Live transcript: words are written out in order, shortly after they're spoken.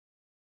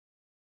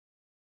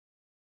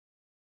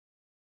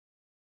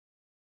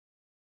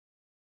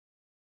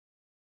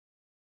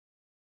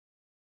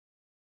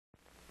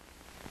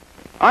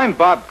I'm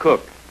Bob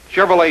Cook,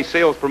 Chevrolet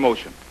Sales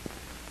Promotion.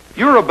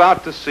 You're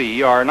about to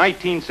see our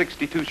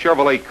 1962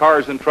 Chevrolet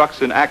cars and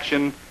trucks in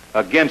action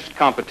against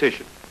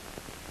competition.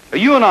 Now,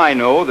 you and I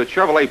know that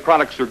Chevrolet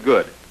products are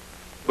good,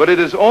 but it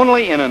is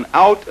only in an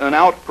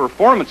out-and-out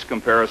performance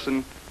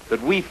comparison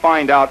that we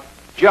find out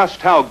just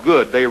how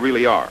good they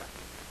really are.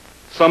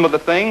 Some of the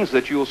things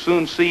that you'll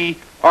soon see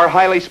are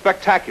highly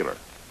spectacular,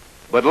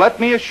 but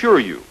let me assure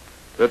you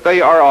that they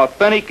are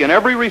authentic in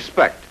every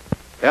respect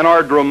and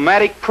are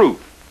dramatic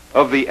proof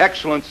of the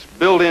excellence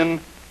built in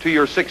to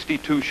your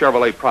 62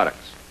 Chevrolet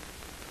products.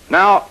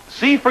 Now,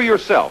 see for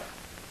yourself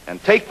and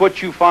take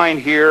what you find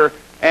here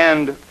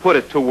and put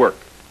it to work.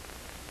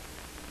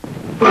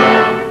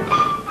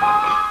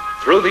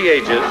 Through the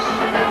ages,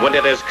 when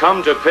it has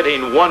come to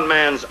pitting one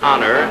man's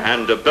honor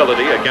and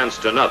ability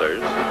against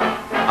another's,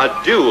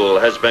 a duel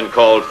has been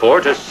called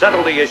for to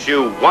settle the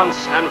issue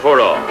once and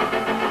for all.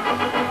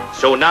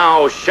 So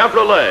now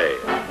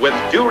Chevrolet, with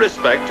due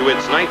respect to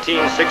its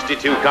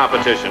 1962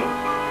 competition,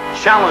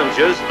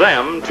 challenges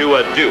them to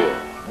a duel.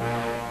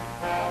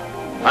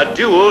 A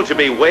duel to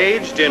be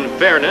waged in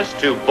fairness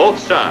to both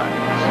sides.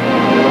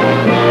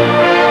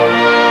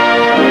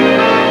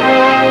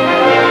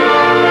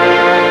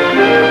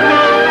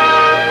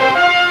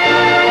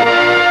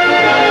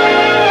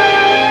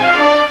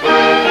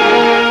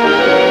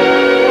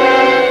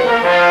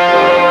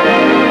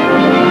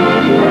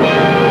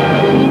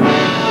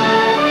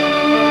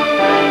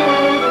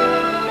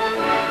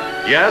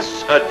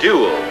 Yes, a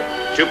duel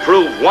to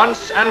prove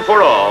once and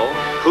for all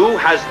who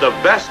has the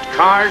best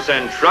cars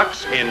and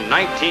trucks in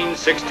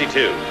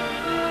 1962.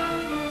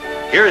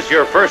 Here's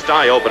your first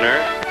eye-opener,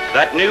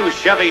 that new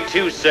Chevy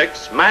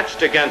 2.6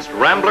 matched against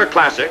Rambler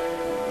Classic,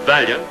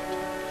 Valiant,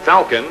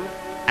 Falcon,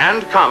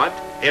 and Comet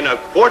in a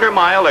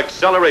quarter-mile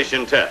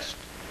acceleration test.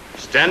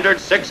 Standard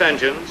 6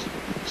 engines,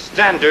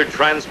 standard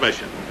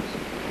transmissions.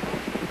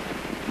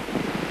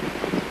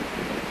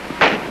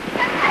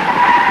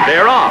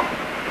 They're off.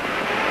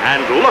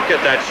 And look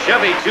at that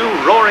Chevy 2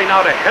 roaring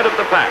out ahead of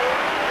the pack.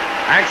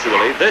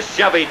 Actually, this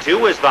Chevy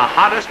 2 is the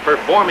hottest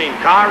performing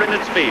car in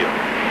its field,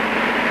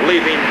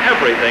 leaving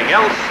everything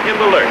else in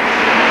the lurch.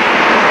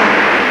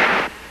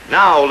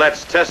 Now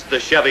let's test the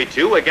Chevy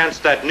 2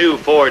 against that new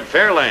Ford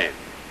Fairlane.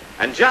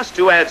 And just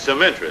to add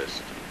some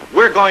interest,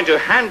 we're going to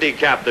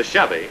handicap the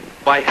Chevy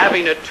by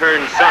having it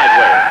turned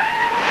sideways.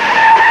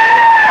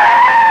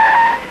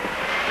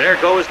 There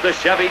goes the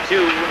Chevy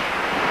 2.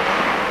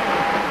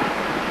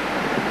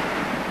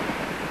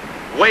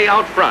 Way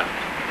out front.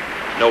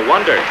 No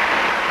wonder.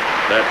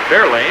 That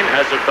Fairlane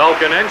has a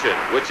Falcon engine,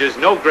 which is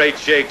no great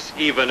shakes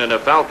even in a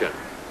Falcon.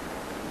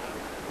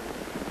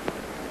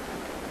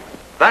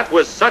 That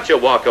was such a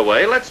walk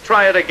away. Let's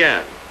try it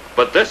again.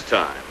 But this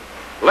time,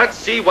 let's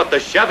see what the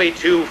Chevy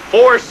 2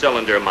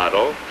 4-cylinder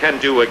model can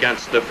do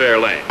against the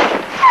Fairlane.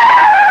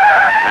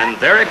 And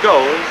there it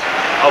goes,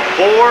 a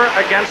 4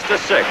 against a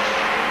 6.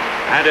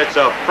 And it's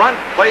a front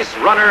place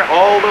runner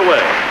all the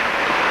way.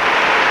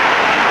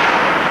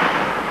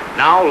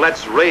 Now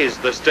let's raise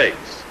the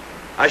stakes.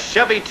 A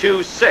Chevy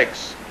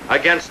 2.6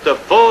 against the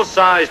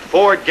full-sized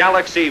Ford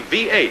Galaxy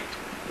V8,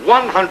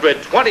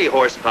 120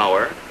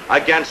 horsepower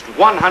against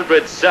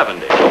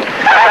 170. And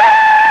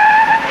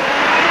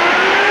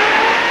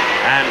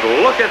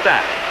look at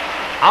that.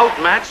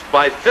 Outmatched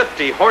by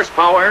 50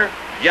 horsepower,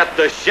 yet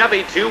the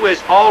Chevy 2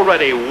 is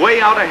already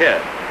way out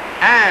ahead.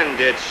 And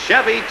it's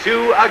Chevy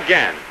 2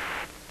 again.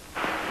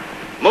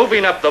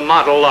 Moving up the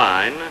model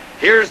line,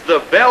 here's the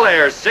Bel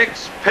Air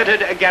 6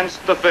 pitted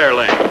against the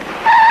Fairlane.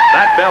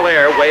 That Bel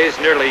Air weighs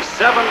nearly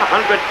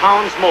 700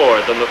 pounds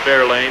more than the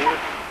Fairlane,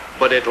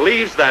 but it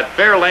leaves that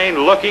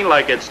Fairlane looking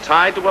like it's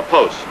tied to a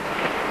post.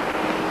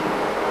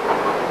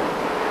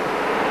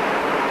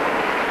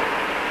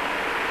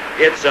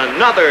 It's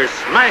another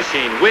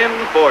smashing win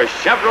for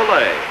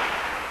Chevrolet.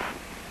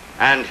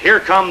 And here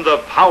come the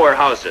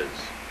powerhouses.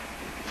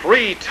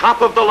 3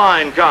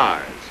 top-of-the-line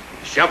cars,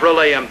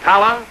 Chevrolet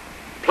Impala,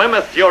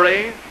 Plymouth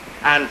Fury,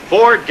 and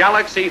Ford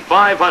Galaxy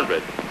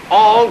 500,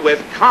 all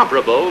with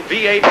comparable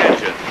V8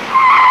 engines.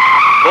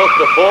 Both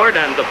the Ford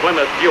and the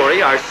Plymouth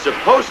Fury are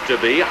supposed to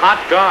be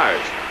hot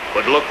cars,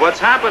 but look what's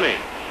happening.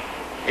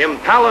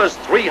 Impala's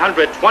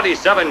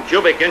 327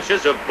 cubic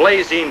inches of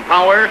blazing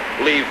power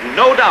leave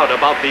no doubt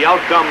about the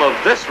outcome of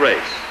this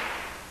race.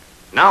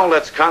 Now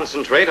let's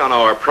concentrate on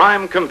our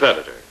prime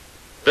competitor.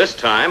 This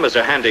time, as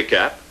a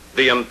handicap,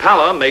 the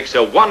Impala makes a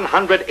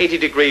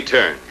 180-degree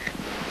turn.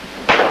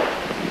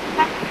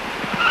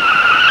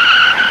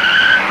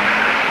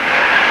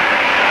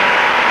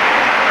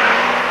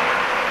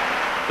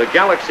 The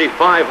Galaxy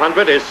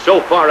 500 is so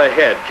far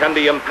ahead. Can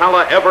the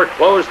Impala ever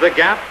close the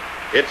gap?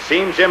 It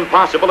seems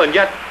impossible, and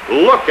yet,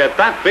 look at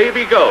that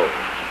baby go.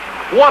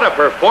 What a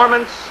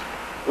performance.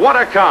 What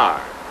a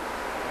car.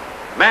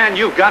 Man,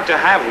 you've got to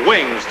have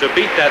wings to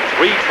beat that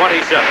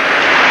 327.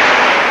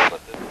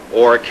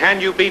 Or can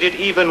you beat it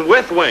even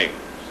with wings?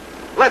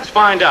 Let's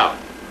find out.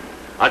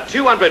 A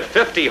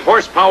 250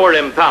 horsepower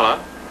Impala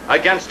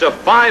against a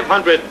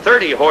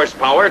 530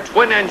 horsepower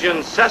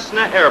twin-engine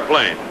Cessna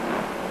airplane.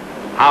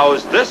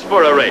 How's this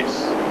for a race?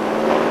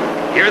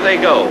 Here they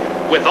go.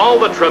 With all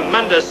the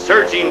tremendous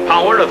surging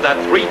power of that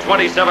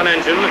 327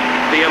 engine,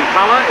 the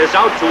Impala is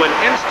out to an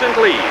instant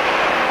lead.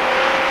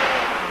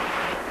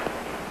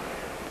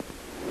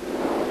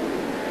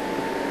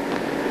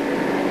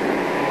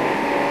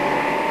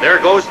 There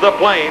goes the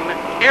plane,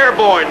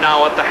 airborne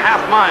now at the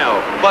half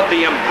mile, but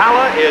the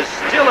Impala is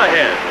still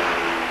ahead,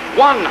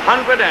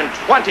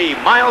 120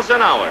 miles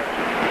an hour.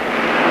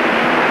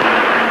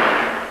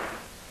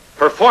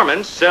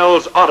 Performance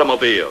sells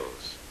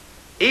automobiles.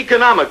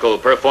 Economical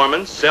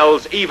performance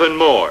sells even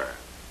more.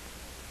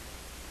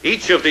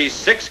 Each of these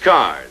 6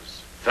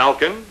 cars,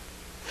 Falcon,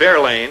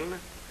 Fairlane,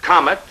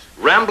 Comet,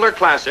 Rambler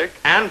Classic,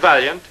 and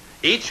Valiant,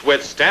 each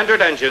with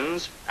standard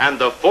engines and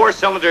the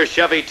 4-cylinder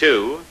Chevy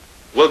 2,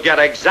 will get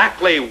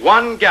exactly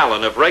 1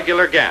 gallon of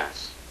regular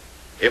gas.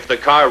 If the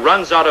car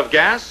runs out of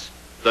gas,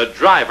 the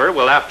driver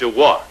will have to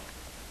walk.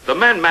 The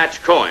men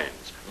match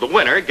coins, the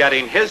winner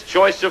getting his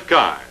choice of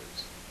cars.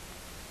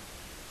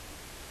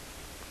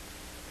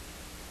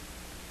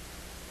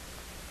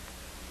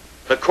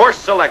 The course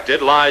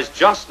selected lies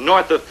just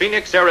north of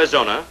Phoenix,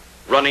 Arizona,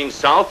 running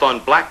south on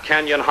Black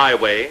Canyon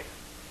Highway,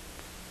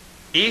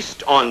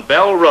 east on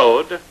Bell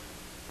Road,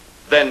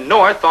 then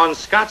north on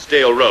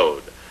Scottsdale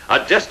Road,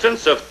 a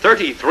distance of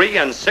 33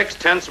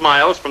 6/10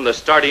 miles from the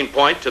starting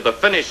point to the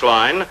finish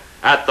line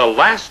at the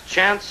Last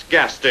Chance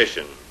gas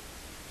station.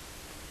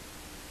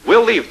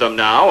 We'll leave them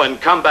now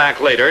and come back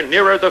later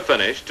nearer the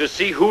finish to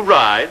see who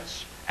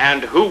rides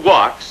and who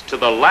walks to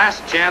the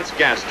Last Chance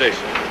gas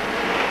station.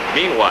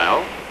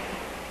 Meanwhile,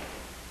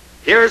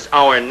 here's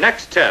our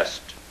next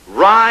test,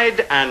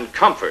 ride and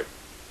comfort.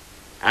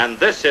 And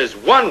this is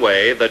one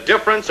way the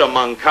difference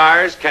among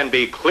cars can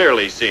be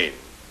clearly seen.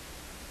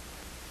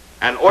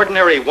 An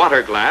ordinary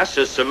water glass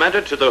is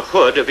cemented to the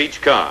hood of each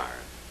car.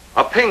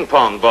 A ping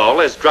pong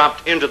ball is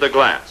dropped into the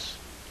glass.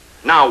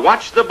 Now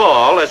watch the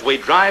ball as we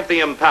drive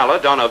the Impala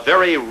down a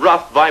very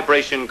rough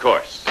vibration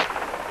course.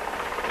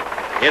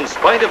 In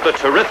spite of the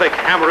terrific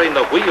hammering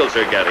the wheels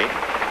are getting,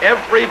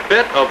 every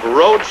bit of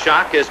road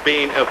shock is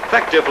being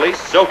effectively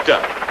soaked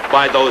up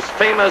by those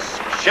famous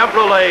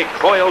Chevrolet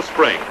coil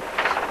springs.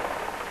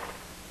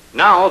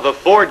 Now the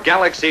Ford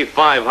Galaxy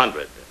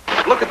 500.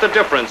 Look at the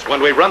difference when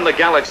we run the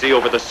Galaxy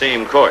over the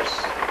same course.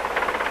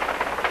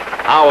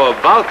 How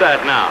about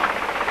that now?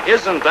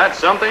 Isn't that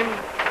something?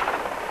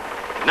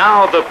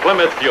 Now the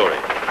Plymouth Fury.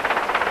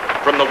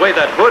 From the way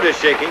that hood is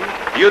shaking,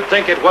 you'd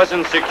think it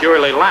wasn't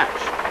securely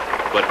latched.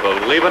 But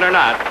believe it or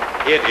not,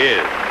 it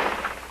is.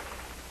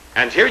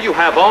 And here you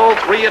have all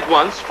 3 at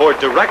once for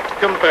direct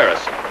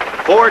comparison.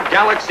 Ford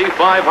Galaxy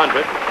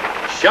 500,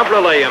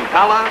 Chevrolet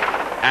Impala,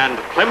 and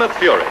Plymouth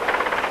Fury.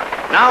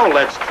 Now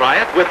let's try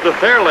it with the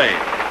Fairlane.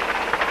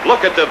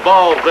 Look at the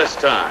ball this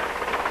time.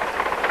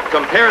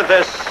 Compare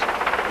this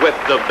with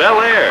the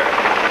Bel Air.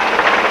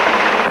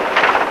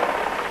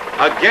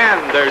 Again,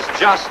 there's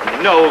just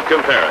no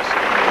comparison.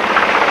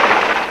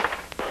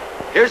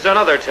 Here's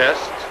another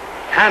test,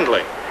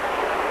 handling.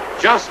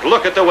 Just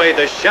look at the way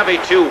the Chevy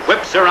 2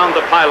 whips around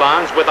the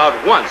pylons without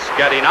once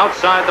getting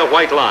outside the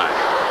white line.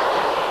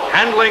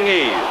 Handling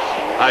ease,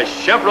 a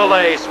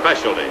Chevrolet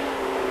specialty.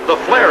 The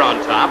flare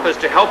on top is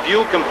to help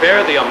you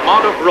compare the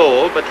amount of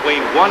roll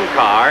between one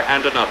car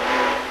and another.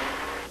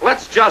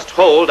 Let's just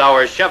hold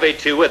our Chevy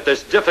 2 at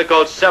this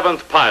difficult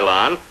 7th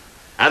pylon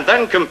and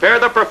then compare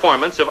the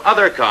performance of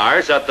other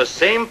cars at the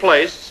same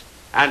place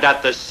and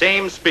at the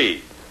same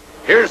speed.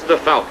 Here's the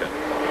Falcon.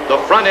 The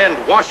front end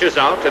washes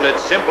out and it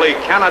simply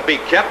cannot be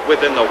kept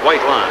within the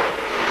white line.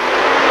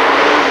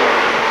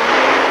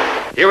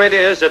 Here it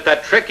is at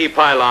that tricky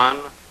pylon,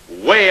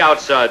 way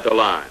outside the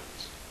lines.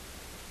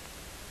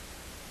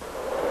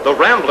 The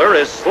Rambler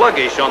is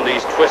sluggish on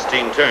these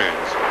twisting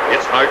turns.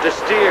 It's hard to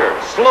steer,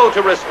 slow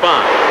to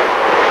respond.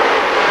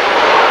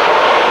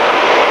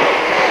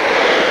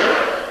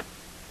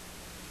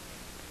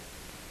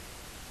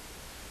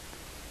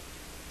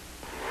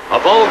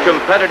 Of all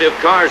competitive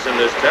cars in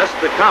this test,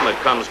 the Comet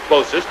comes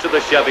closest to the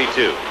Chevy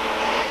 2.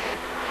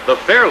 The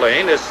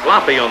Fairlane is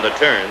sloppy on the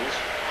turns,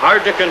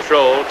 hard to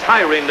control,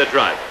 tiring the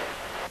driver.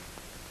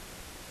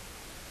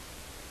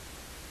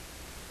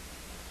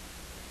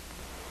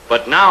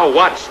 But now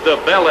watch the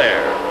Bel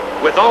Air.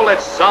 With all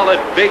its solid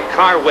big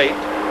car weight,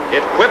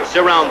 it whips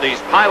around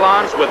these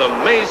pylons with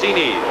amazing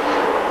ease.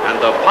 And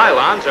the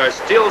pylons are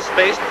still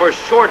spaced for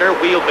shorter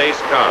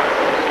wheelbase cars.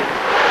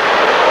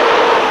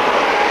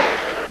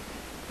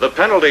 The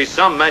penalty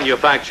some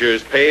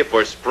manufacturers pay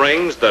for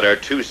springs that are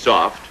too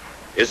soft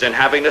is in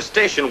having a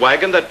station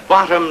wagon that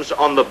bottoms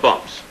on the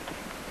bumps.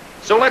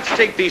 So let's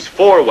take these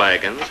 4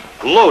 wagons,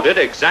 loaded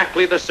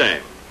exactly the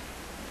same.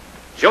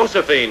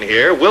 Josephine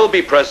here will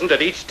be present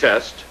at each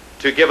test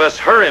to give us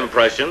her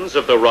impressions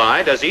of the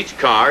ride as each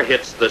car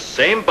hits the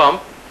same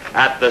bump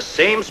at the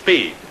same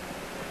speed,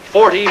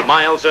 40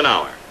 miles an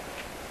hour.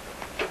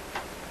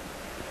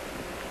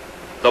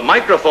 The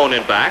microphone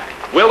in back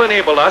will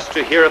enable us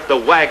to hear if the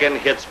wagon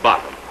hits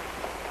bottom.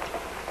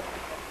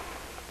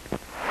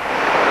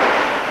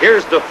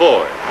 Here's the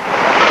Ford.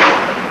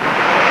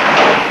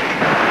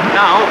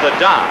 now the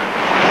Dodge.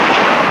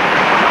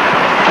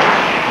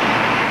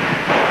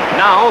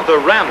 Now the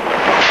Rambler.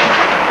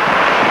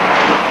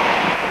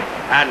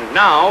 And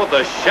now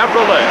the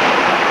Chevrolet.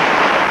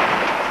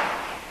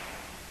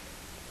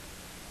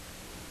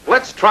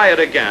 Let's try it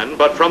again,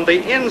 but from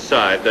the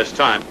inside this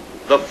time.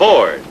 The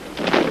Ford.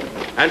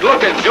 And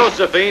look at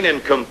Josephine in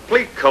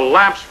complete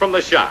collapse from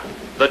the shock.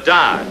 The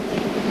Dodge.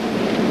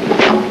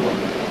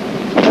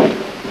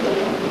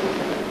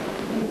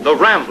 The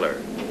Rambler.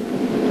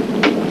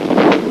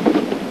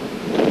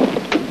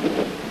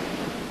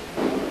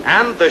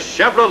 And the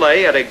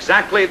Chevrolet at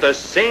exactly the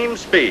same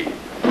speed.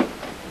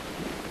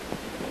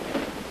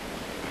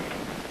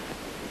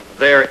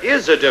 There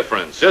is a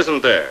difference,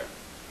 isn't there?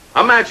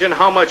 Imagine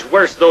how much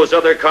worse those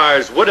other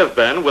cars would have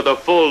been with a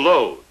full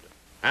load.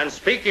 And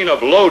speaking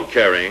of load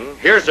carrying,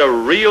 here's a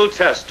real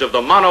test of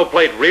the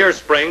monoplate rear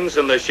springs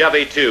in the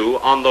Chevy 2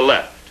 on the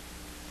left.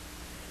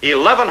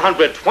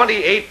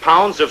 1,128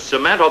 pounds of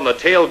cement on the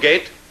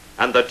tailgate,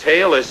 and the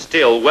tail is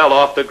still well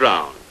off the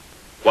ground.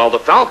 While the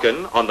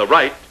Falcon, on the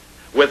right,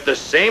 with the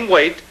same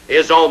weight,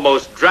 is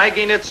almost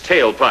dragging its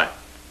tailpipe.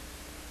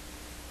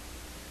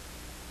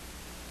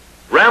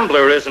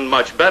 Rambler isn't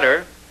much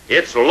better.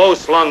 Its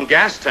low-slung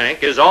gas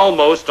tank is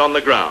almost on the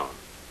ground.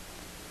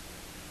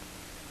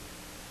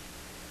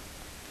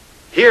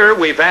 Here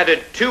we've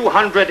added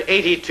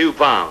 282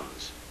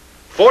 pounds,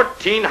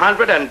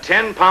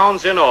 1,410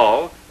 pounds in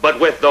all, but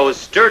with those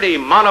sturdy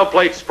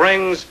monoplate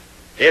springs,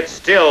 it's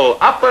still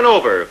up and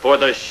over for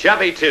the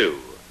Chevy 2.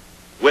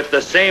 With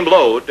the same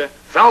load,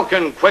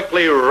 Falcon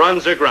quickly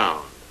runs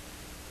aground.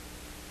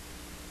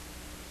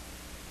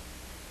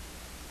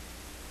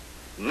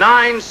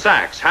 9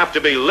 sacks have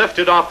to be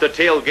lifted off the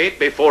tailgate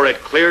before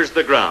it clears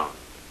the ground.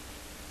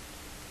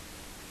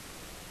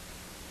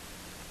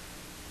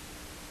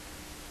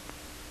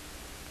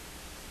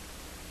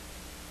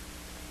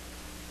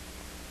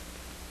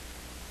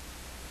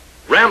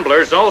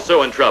 Rambler's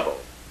also in trouble.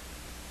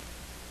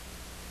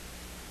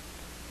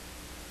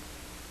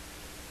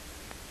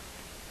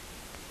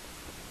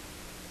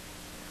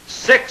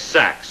 Six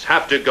sacks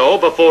have to go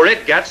before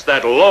it gets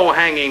that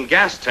low-hanging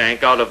gas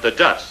tank out of the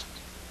dust.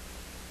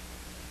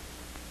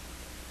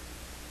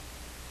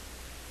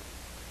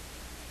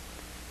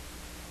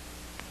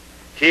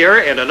 Here,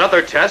 in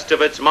another test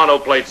of its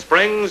monoplate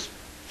springs,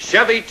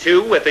 Chevy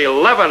 2 with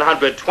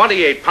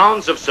 1,128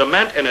 pounds of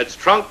cement in its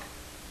trunk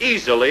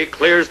easily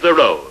clears the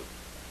road,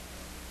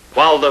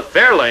 while the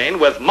Fairlane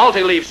with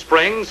multi-leaf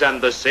springs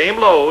and the same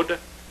load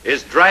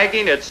is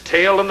dragging its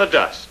tail in the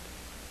dust.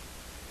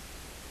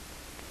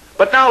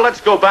 But now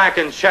let's go back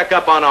and check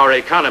up on our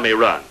economy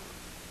run.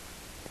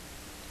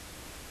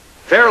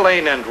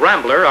 Fairlane and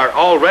Rambler are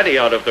already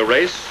out of the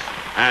race,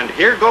 and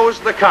here goes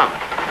the Comet.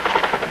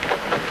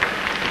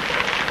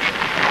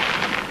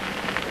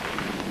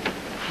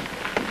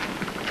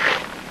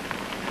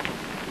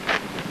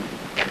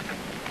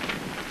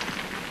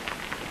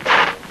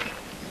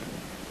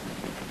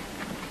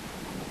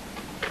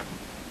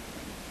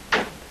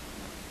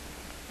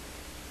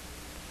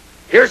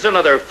 Here's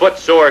another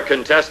footsore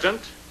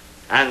contestant,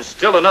 and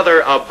still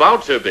another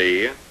about to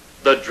be,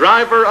 the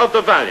driver of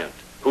the Valiant,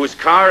 whose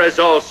car has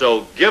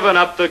also given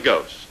up the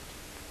ghost.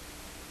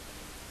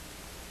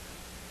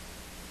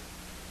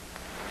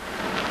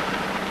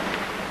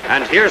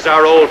 And here's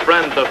our old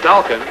friend, the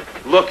Falcon,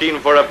 looking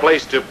for a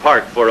place to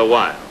park for a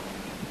while.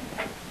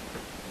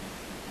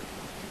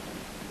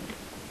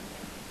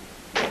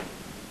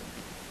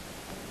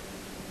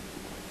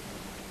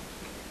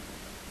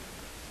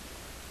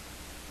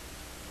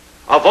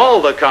 Of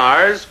all the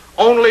cars,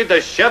 only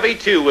the Chevy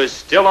 2 is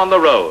still on the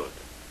road.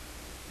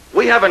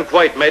 We haven't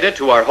quite made it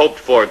to our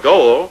hoped-for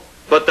goal,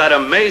 but that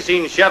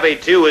amazing Chevy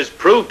 2 has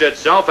proved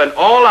itself an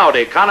all-out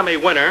economy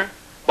winner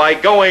by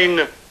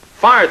going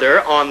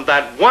farther on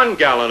that 1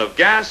 gallon of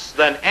gas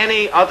than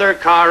any other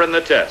car in the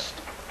test.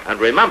 And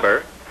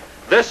remember,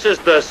 this is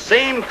the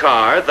same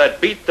car that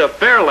beat the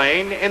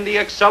Fairlane in the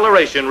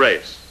acceleration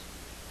race.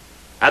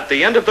 At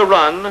the end of the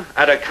run,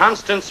 at a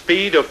constant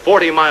speed of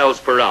 40 miles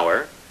per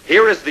hour,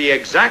 here is the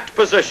exact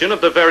position of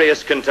the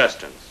various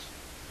contestants.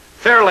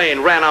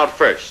 Fairlane ran out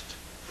first,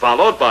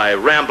 followed by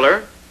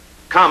Rambler,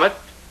 Comet,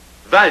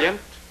 Valiant,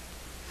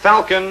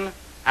 Falcon,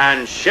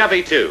 and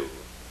Chevy 2.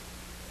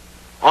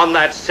 On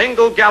that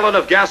single gallon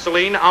of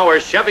gasoline, our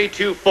Chevy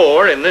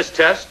 2.4 in this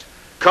test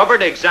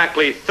covered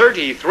exactly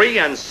 33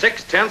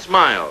 6/10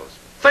 miles.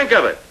 Think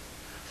of it,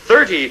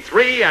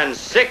 33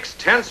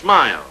 6/10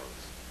 miles.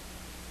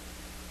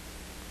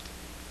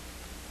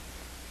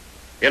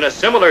 In a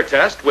similar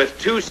test with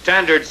 2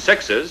 standard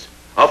 6s,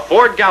 a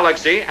Ford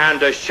Galaxy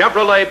and a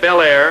Chevrolet Bel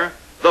Air,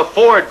 the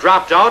Ford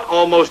dropped out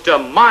almost a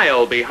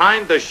mile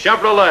behind the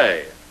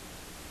Chevrolet.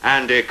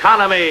 And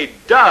economy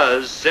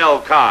does sell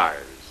cars.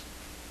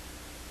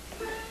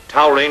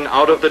 Towering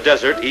out of the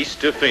desert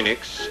east of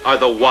Phoenix are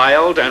the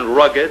wild and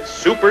rugged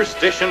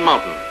Superstition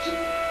Mountains.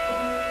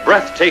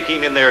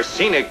 Breathtaking in their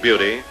scenic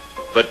beauty,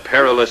 but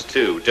perilous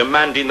too,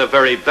 demanding the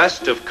very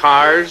best of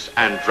cars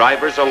and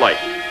drivers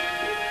alike.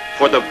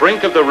 for the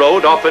brink of the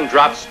road often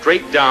drops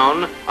straight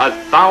down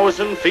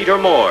 1,000 feet or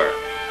more,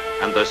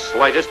 and the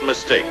slightest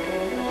mistake,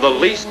 the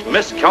least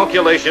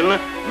miscalculation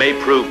may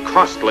prove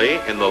costly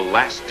in the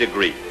last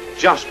degree.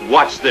 Just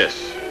watch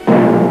this.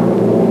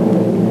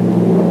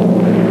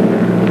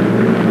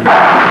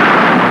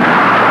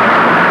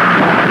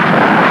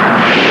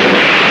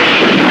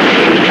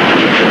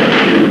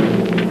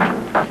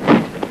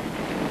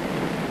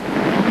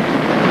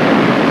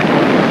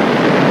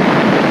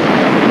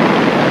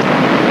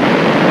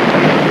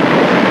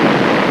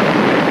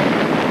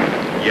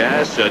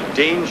 Yes, a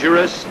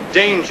dangerous,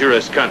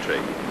 dangerous country.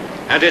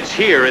 And it's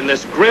here in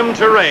this grim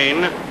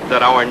terrain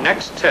that our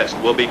next test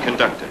will be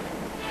conducted.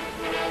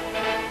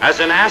 As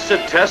an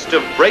acid test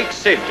of brake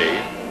safety,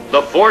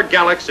 the Ford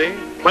Galaxy,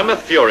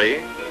 Plymouth Fury,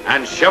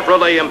 and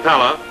Chevrolet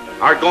Impala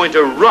are going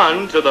to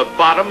run to the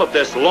bottom of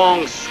this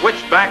long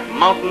switchback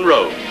mountain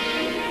road.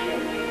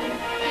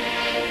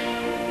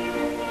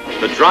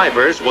 The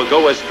drivers will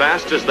go as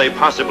fast as they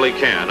possibly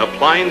can,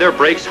 applying their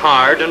brakes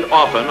hard and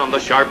often on the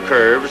sharp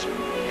curves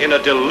in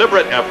a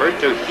deliberate effort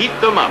to heat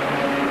them up.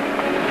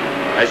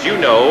 As you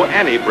know,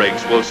 any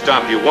brakes will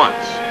stop you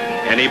once.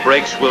 Any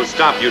brakes will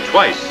stop you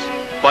twice.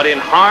 But in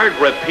hard,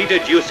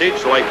 repeated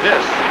usage like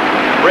this,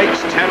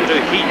 brakes tend to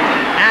heat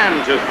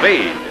and to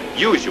fade,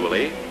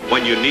 usually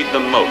when you need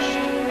them most.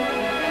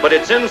 But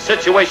it's in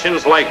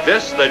situations like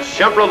this that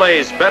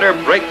Chevrolet's better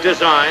brake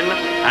design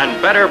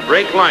and better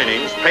brake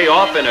linings pay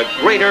off in a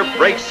greater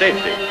brake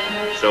safety.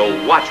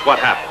 So watch what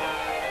happens.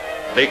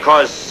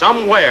 Because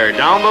somewhere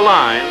down the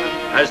line,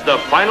 as the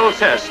final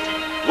test,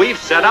 we've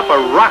set up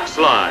a rock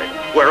slide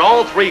where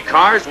all three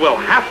cars will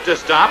have to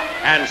stop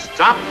and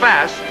stop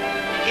fast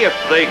if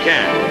they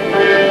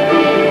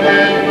can.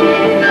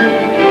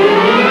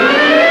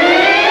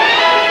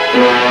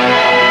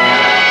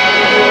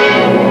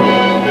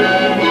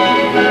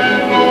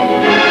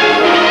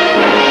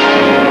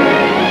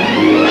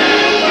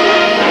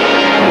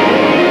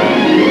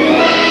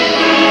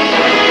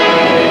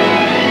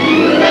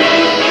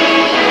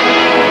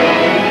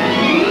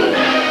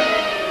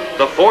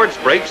 The Ford's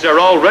brakes are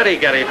already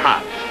getting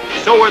hot.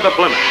 So are the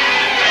Plymouth.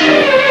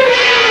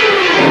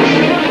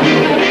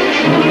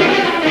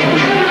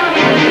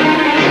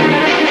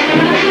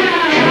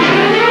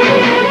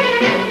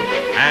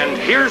 And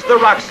here's the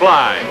rock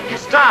slide.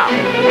 Stop!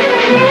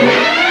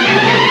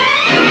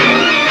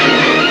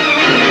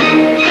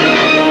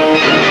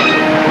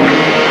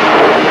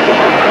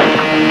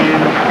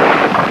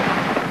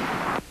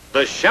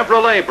 The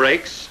Chevrolet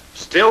brakes,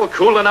 still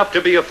cool enough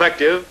to be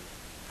effective,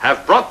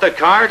 have brought the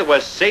car to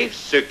a safe,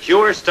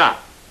 secure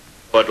stop.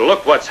 But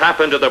look what's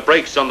happened to the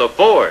brakes on the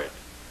Ford.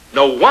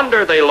 No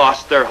wonder they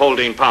lost their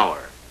holding power.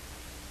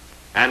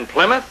 And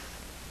Plymouth?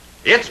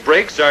 Its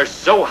brakes are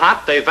so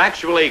hot they've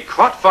actually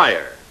caught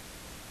fire.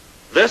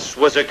 This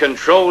was a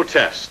controlled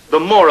test. The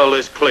moral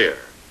is clear.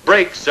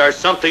 Brakes are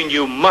something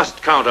you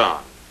must count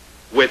on.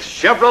 With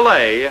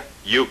Chevrolet,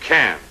 you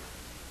can.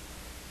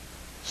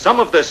 Some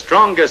of the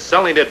strongest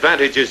selling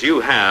advantages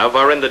you have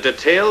are in the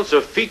details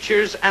of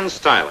features and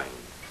styling.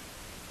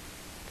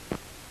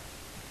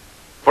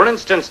 For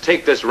instance,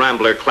 take this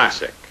Rambler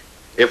Classic.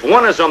 If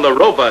one is on the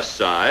robust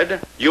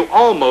side, you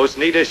almost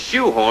need a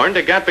shoehorn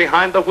to get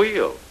behind the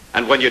wheel.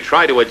 And when you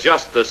try to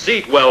adjust the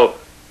seat, well,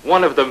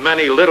 one of the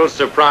many little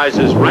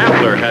surprises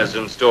Rambler has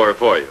in store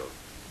for you.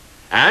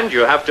 And you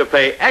have to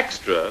pay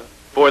extra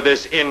for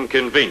this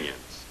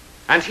inconvenience.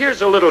 And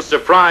here's a little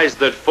surprise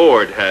that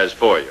Ford has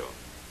for you.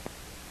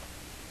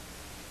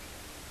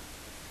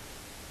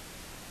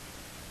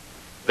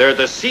 They're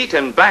the seat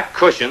and back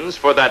cushions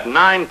for that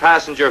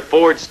 9-passenger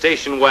Ford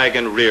station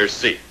wagon rear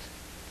seat.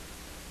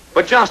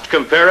 But just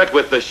compare it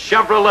with the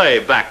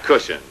Chevrolet back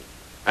cushion.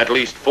 At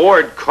least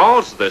Ford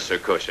calls this a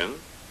cushion.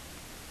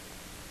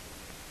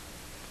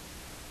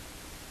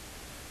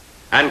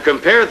 And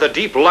compare the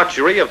deep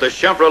luxury of the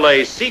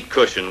Chevrolet seat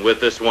cushion with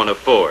this one of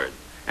Ford.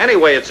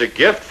 Anyway, it's a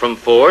gift from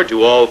Ford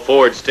to all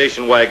Ford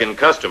station wagon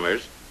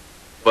customers.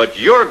 But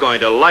you're going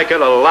to like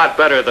it a lot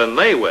better than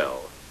they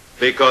will,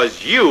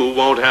 because you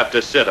won't have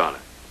to sit on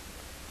it.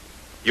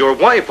 Your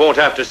wife won't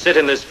have to sit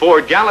in this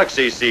Ford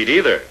Galaxy seat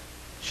either.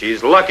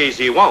 She's lucky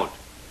she won't,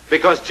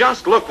 because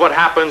just look what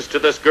happens to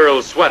this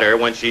girl's sweater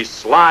when she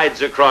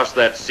slides across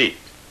that seat.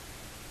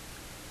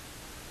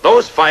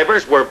 Those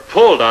fibers were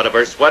pulled out of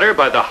her sweater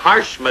by the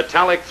harsh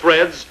metallic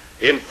threads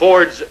in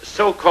Ford's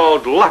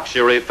so-called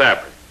luxury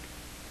fabric.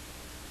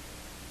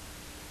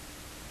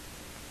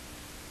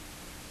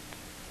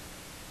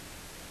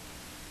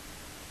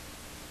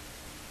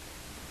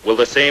 Will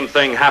the same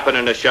thing happen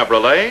in a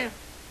Chevrolet?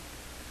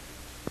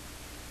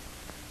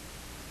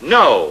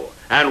 No.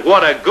 And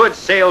what a good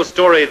sales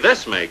story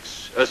this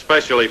makes,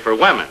 especially for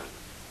women.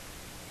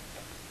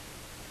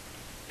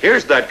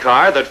 Here's that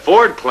car that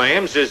Ford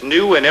claims is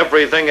new in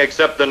everything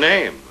except the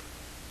name.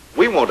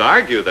 We won't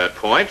argue that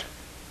point,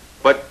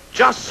 but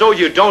just so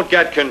you don't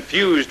get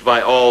confused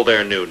by all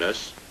their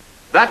newness,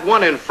 that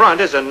one in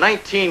front is a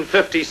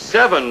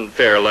 1957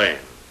 Fairlane.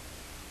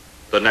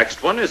 The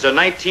next one is a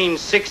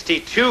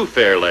 1962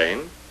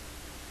 Fairlane.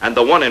 and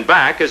the one in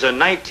back is a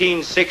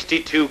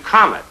 1962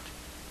 Comet.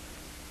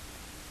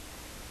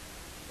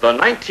 The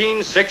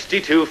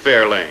 1962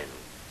 Fairlane,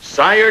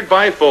 sired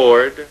by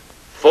Ford,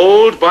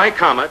 foaled by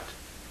Comet,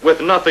 with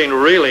nothing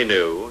really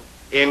new,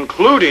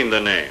 including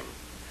the name.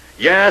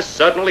 Yes,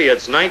 suddenly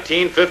it's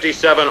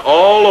 1957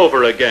 all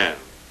over again.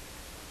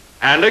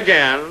 And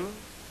again,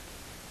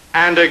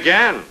 and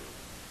again.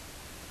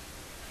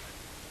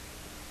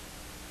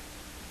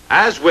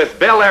 As with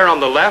Bel Air on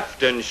the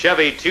left and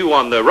Chevy 2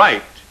 on the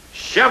right,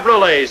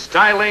 Chevrolet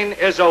styling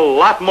is a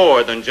lot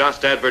more than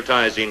just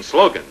advertising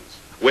slogans.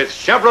 With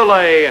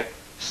Chevrolet,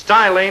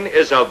 styling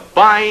is a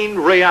buying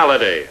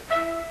reality.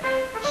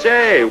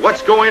 Say,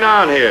 what's going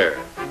on here?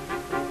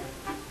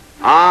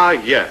 Ah,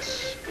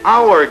 yes,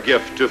 our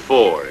gift to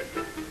Ford.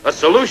 A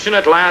solution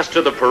at last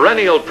to the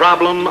perennial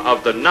problem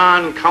of the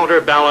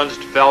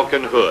non-counterbalanced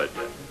Falcon hood.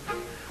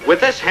 With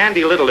this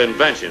handy little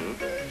invention,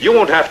 you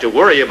won't have to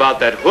worry about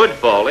that hood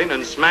falling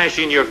and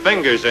smashing your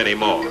fingers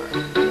anymore.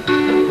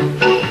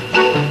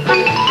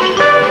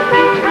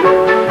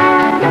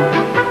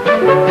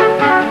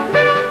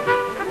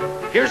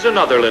 Here's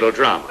another little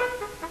drama.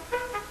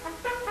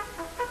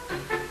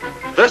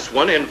 This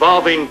one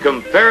involving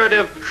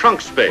comparative trunk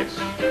space.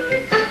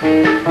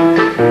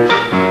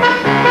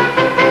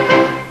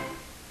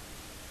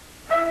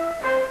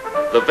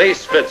 The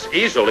vase fits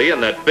easily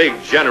in that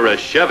big, generous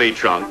Chevy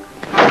trunk.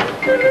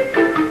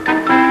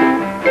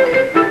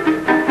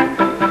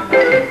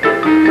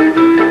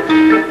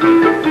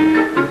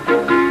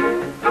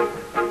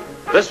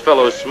 This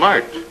fellow's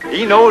smart.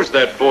 He knows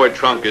that Ford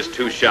trunk is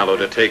too shallow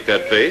to take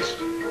that vase,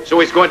 so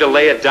he's going to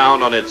lay it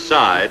down on its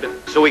side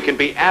so he can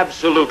be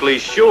absolutely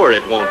sure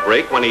it won't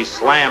break when he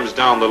slams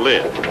down the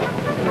lid.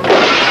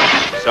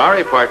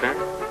 Sorry, partner.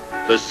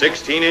 The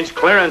 16-inch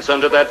clearance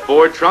under that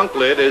Ford trunk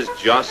lid is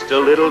just a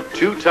little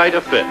too tight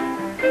a fit.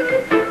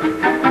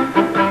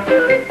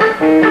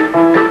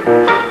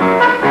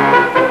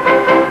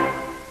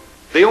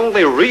 The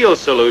only real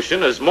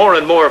solution, as more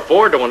and more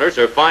Ford owners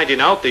are finding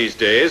out these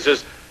days,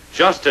 is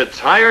just to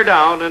tire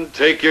down and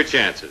take your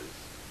chances.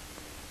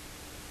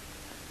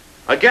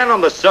 Again,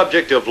 on the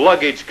subject of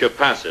luggage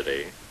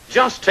capacity,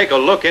 just take a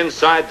look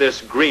inside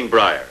this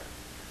Greenbrier.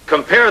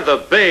 Compare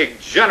the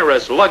big,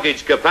 generous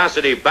luggage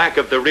capacity back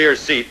of the rear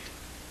seat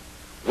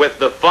with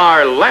the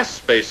far less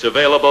space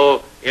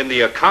available in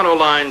the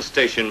Econoline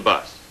station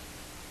bus.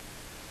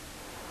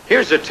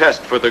 Here's a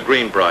test for the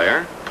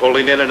Greenbrier,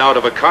 pulling in and out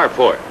of a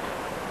carport.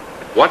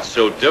 What's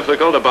so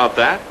difficult about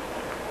that?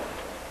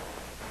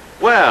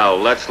 Well,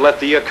 let's let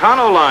the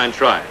Econoline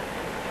try it.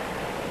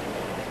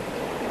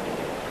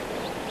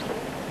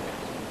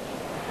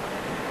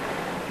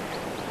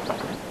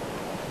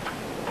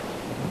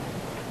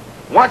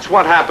 Watch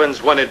what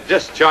happens when it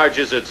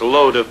discharges its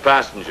load of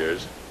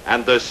passengers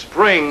and the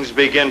springs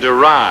begin to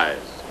rise.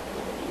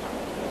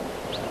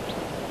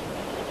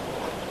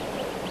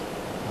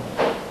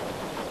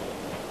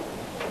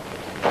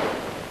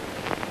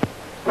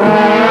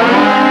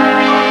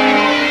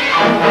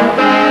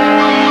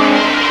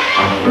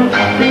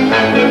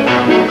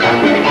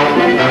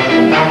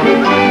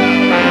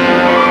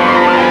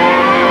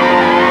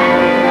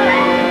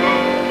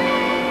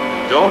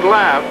 Don't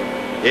laugh.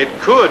 It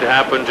could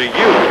happen to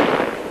you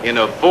in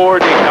a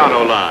Ford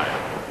Econoline.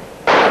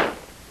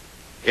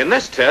 In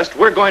this test,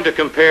 we're going to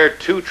compare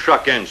two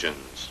truck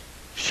engines.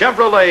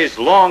 Chevrolet's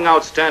long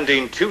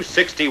outstanding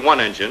 261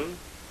 engine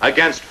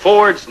against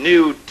Ford's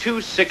new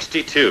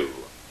 262.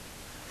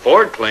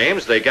 Ford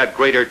claims they get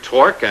greater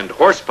torque and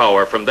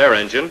horsepower from their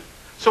engine,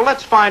 so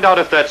let's find out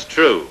if that's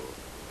true.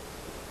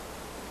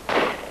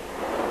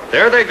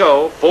 There they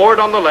go, Ford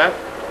on the left,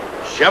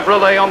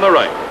 Chevrolet on the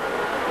right.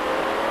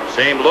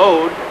 Same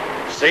load,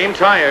 same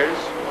tires,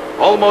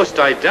 almost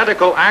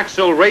identical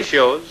axle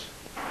ratios.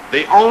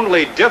 The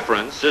only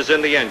difference is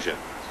in the engines.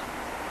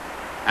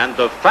 And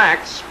the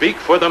facts speak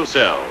for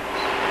themselves.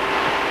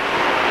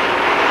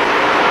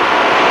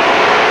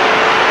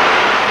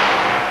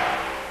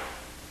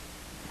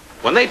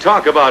 When they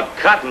talk about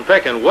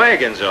cotton-picking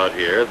wagons out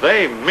here,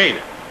 they mean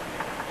it.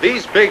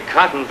 These big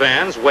cotton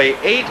vans weigh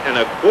 8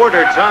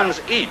 1/4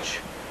 tons each,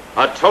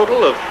 a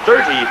total of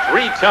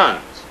 33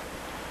 tons.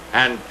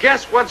 And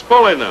guess what's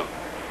pulling them?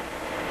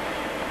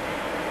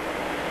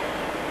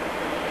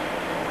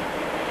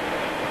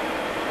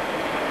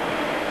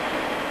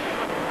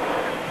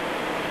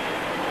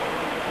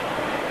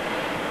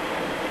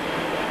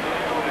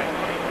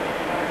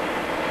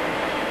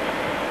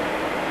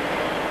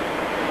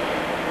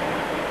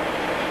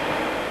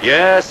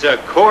 Yes, a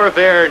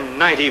Corvair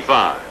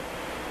 95.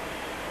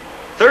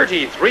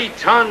 33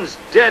 tons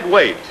dead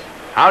weight.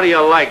 How do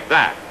you like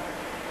that?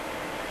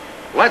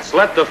 Let's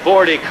let the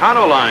Ford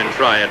Econoline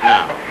try it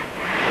now.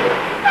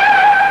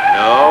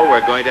 No,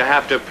 we're going to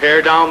have to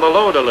pare down the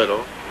load a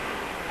little.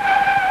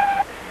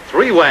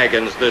 3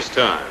 wagons this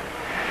time.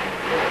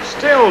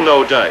 Still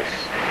no dice.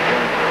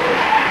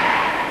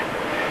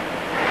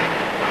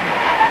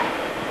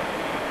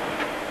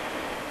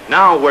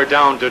 Now we're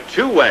down to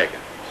 2 wagons.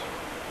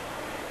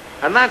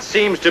 And that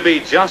seems to be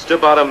just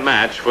about a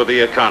match for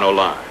the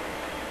Econoline.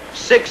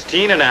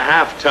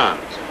 16.5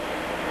 tons.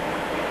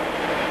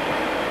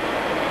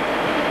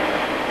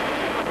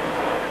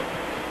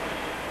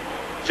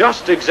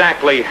 Just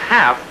exactly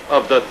half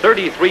of the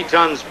 33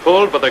 tons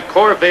pulled by the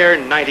Corvair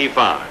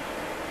 95.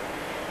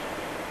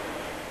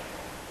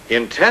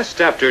 In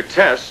test after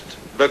test,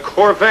 the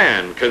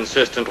Corvan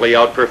consistently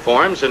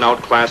outperforms and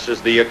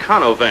outclasses the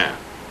Econovan,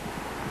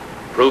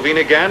 proving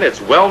again its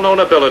well-known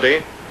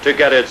ability to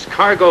get its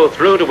cargo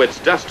through to its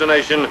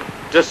destination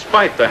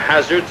despite the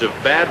hazards of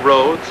bad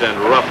roads and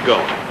rough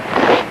going.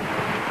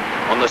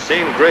 On the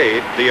same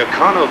grade, the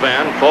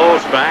Econovan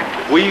falls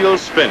back,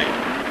 wheels spinning.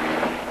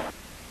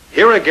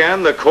 Here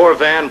again, the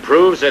Corvan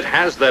proves it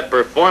has that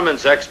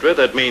performance extra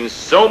that means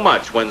so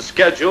much when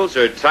schedules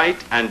are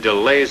tight and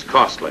delays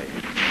costly.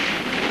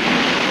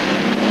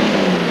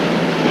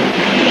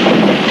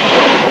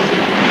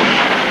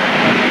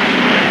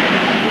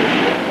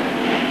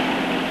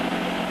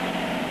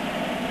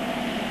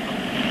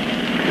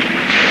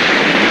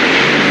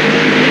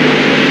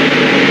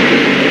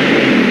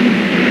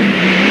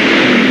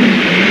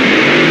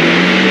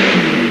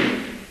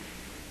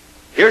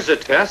 Here's a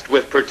test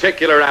with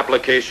particular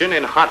application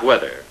in hot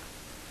weather.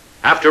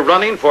 After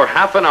running for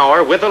half an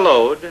hour with a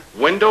load,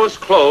 windows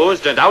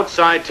closed and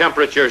outside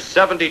temperature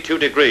 72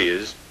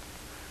 degrees,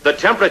 the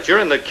temperature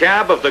in the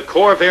cab of the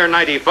Corvair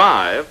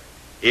 95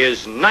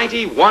 is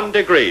 91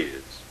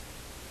 degrees.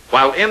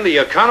 While in the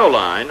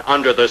Econoline,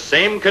 under the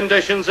same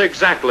conditions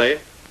exactly,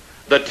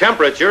 the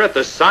temperature at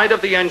the side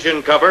of the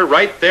engine cover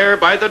right there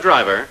by the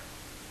driver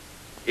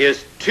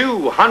is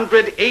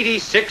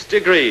 286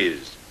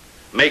 degrees.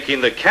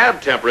 Making the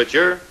cab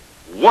temperature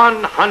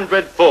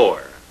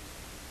 104.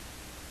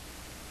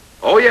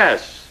 Oh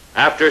yes,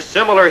 after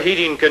similar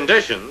heating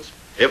conditions,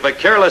 if a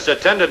careless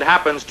attendant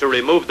happens to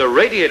remove the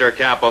radiator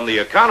cap on the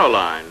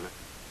Econoline,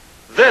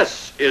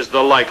 this is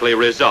the likely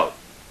result.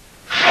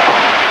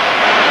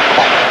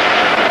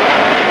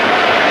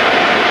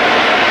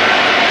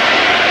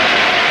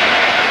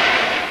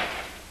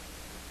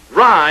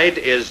 Ride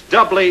is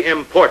doubly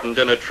important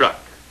in a truck,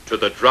 to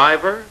the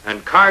driver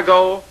and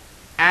cargo,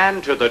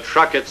 and to the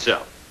truck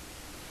itself.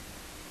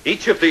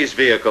 Each of these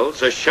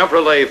vehicles, a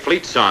Chevrolet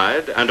fleet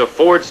side and a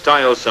Ford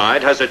style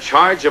side, has a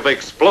charge of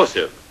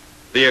explosive,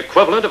 the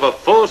equivalent of a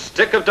full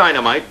stick of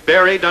dynamite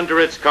buried under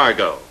its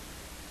cargo.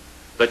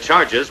 The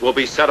charges will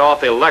be set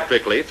off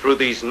electrically through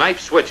these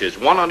knife switches,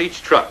 one on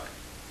each truck.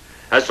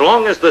 As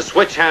long as the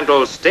switch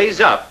handle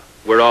stays up,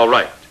 we're all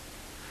right.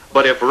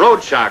 But if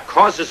road shock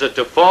causes it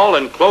to fall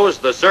and close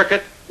the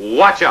circuit,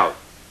 watch out.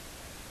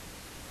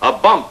 A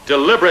bump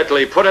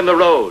deliberately put in the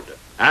road,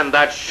 and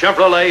that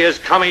Chevrolet is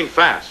coming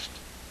fast.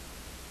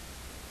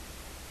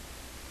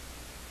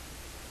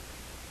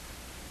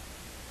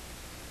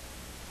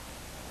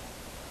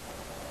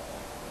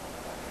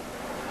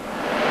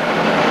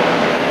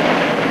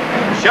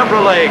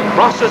 Chevrolet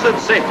crosses it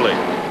safely.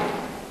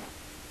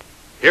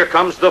 Here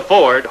comes the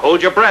Ford.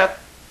 Hold your breath.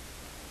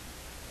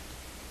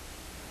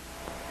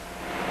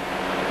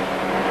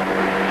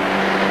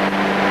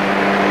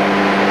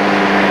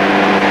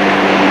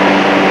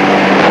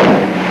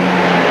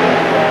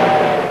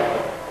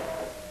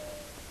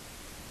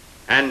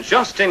 And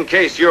just in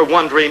case you're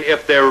wondering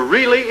if there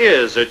really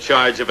is a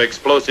charge of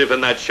explosive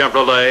in that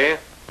Chevrolet,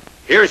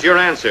 here's your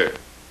answer.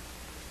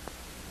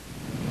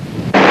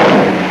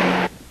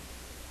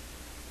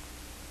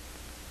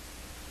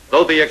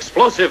 Though the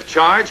explosive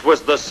charge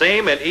was the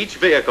same in each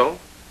vehicle,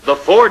 the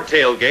Ford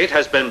tailgate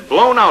has been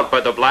blown out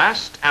by the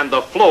blast and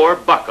the floor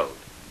buckled,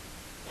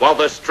 while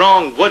the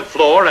strong wood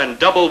floor and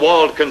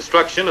double-walled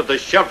construction of the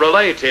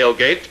Chevrolet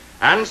tailgate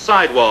and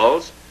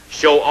sidewalls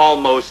show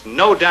almost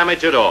no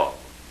damage at all.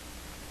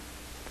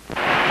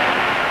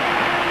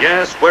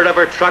 Yes,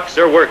 wherever trucks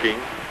are working,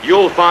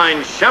 you'll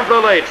find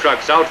Chevrolet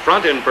trucks out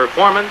front in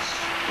performance,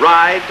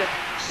 ride,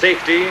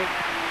 safety,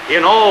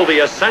 in all the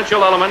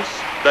essential elements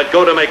that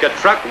go to make a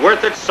truck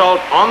worth its salt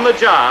on the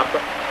job,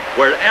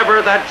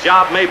 wherever that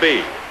job may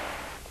be.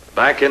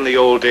 Back in the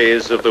old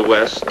days of the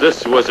West,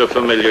 this was a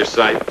familiar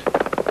sight.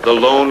 The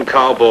lone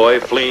cowboy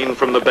fleeing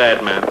from the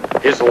bad man,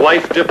 his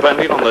life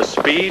depending on the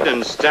speed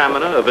and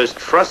stamina of his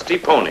trusty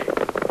pony.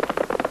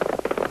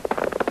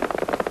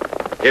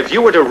 If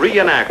you were to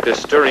reenact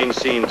this stirring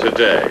scene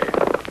today,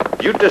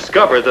 you'd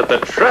discover that the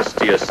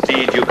trustiest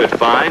steed you could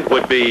find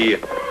would be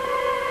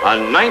a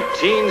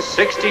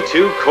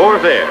 1962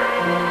 Corvair.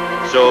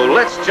 So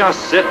let's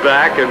just sit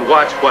back and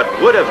watch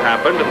what would have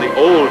happened in the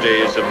old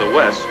days of the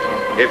West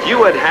if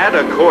you had had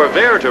a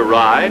Corvair to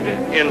ride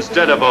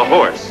instead of a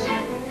horse.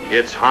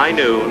 It's high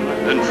noon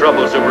and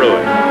trouble's a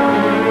brewing.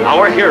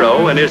 Our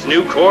hero and his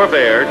new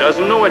Corvair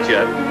doesn't know it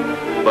yet,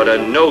 but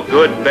a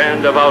no-good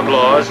band of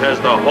outlaws has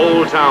the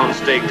whole town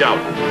staked out,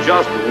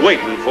 just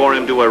waiting for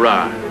him to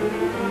arrive.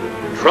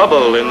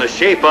 Trouble in the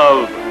shape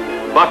of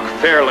Buck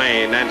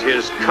Fairlane and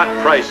his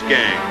cut-price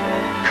gang,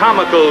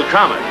 Comical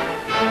Comet,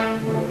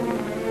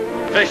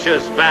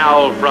 Vicious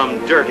Val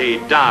from dirty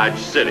Dodge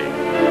City,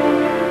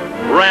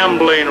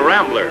 Rambling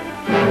Rambler,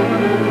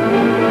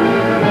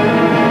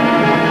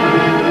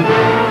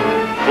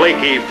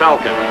 Flaky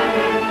Falcon,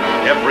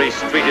 Every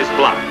street is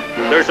blocked.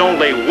 There's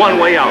only one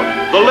way out.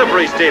 The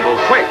livery stable,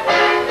 quick!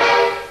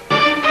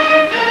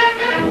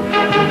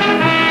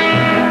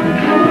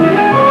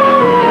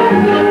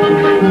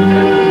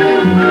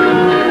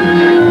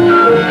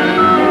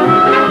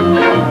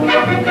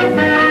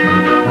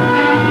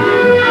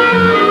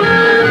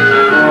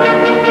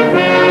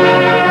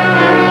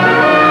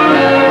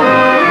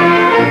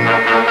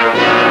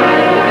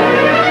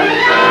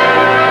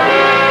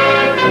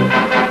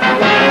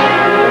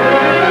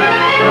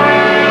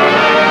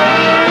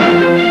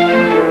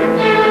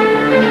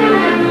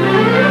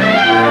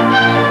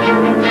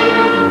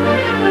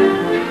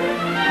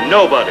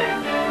 Nobody,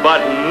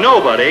 but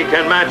nobody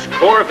can match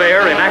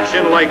Corvair in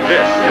action like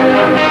this.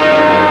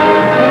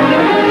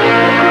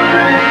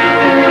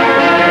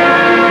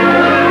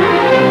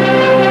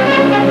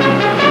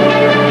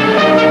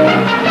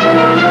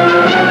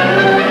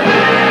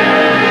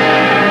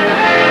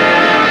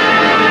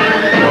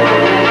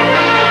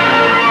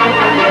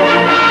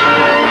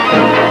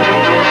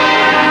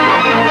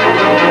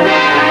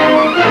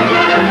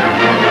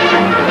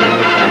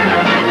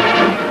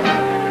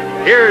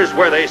 Here's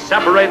where they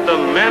separate the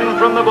men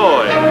from the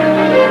boys.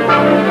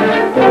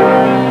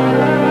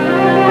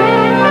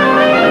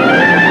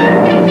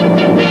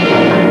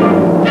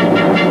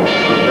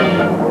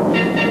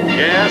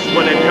 Yes,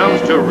 when it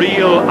comes to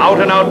real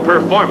out-and-out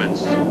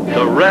performance,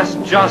 the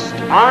rest just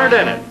aren't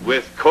in it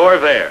with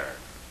Corvair.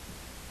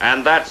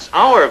 And that's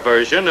our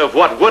version of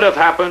what would have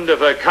happened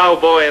if a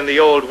cowboy in the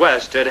Old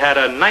West had had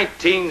a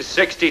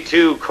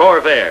 1962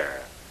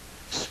 Corvair.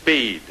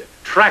 Speed,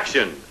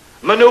 traction,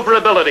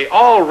 maneuverability,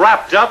 all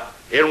wrapped up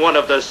in one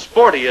of the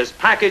sportiest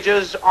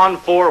packages on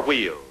four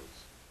wheels.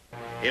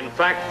 In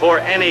fact, for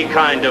any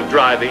kind of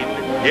driving,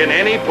 in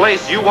any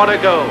place you want to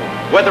go,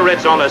 whether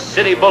it's on a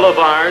city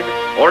boulevard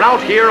or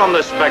out here on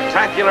the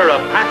spectacular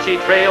Apache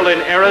Trail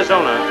in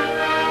Arizona,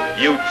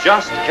 you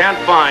just can't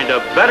find a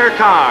better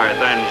car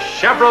than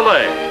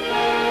Chevrolet.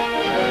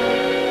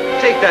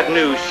 Take that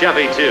new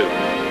Chevy 2.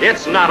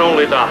 It's not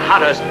only the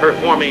hottest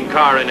performing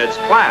car in its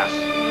class,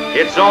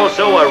 it's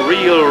also a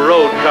real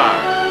road car,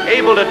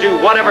 able to do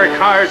whatever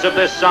cars of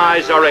this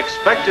size are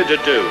expected to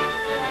do.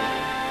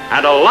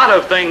 And a lot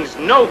of things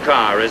no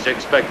car is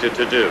expected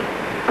to do.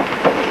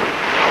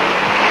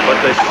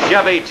 But the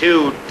Chevy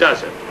 2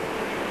 does it.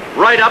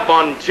 Right up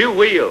on two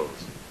wheels.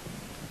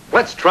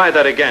 Let's try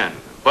that again,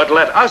 but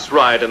let us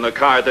ride in the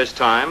car this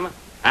time,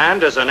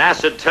 and as an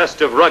acid test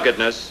of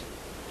ruggedness,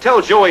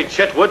 tell Joey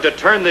Chitwood to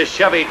turn this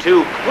Chevy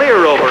 2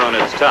 clear over on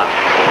its top.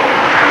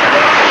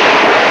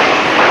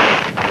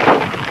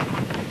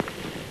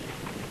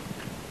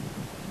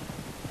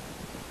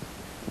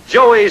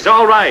 Joey's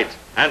all right,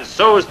 and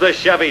so's the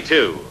Chevy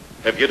 2.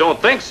 If you don't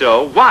think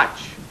so,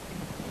 watch.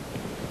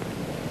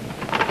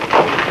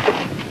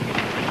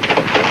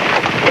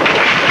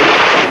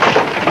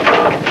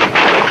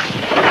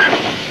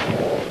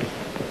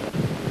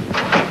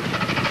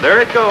 There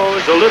it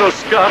goes, a little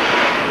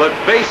scuffed, but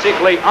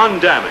basically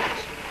undamaged.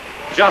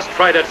 Just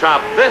try to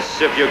top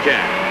this if you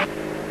can.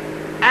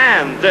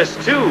 And this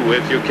too,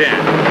 if you can.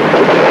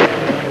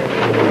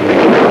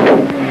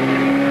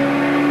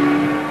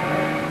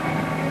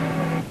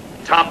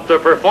 Top the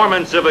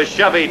performance of a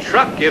Chevy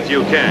truck if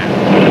you can.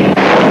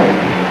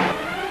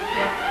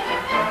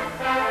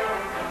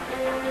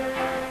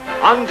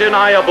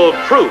 Undeniable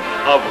proof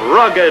of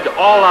rugged,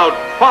 all-out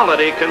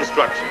quality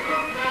construction.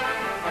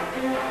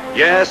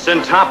 Yes,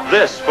 and top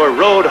this for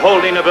road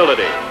holding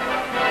ability.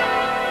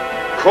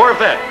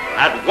 Corvette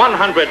at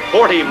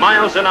 140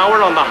 miles an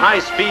hour on the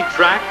high-speed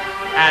track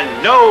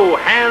and no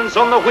hands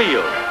on the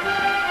wheel.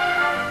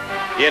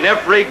 In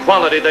every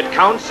quality that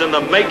counts in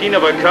the making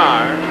of a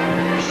car,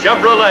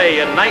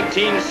 Chevrolet in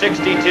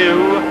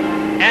 1962,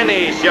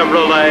 any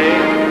Chevrolet,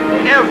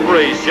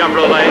 every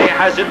Chevrolet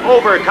has it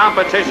over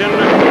competition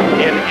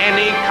in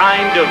any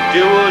kind of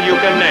duel you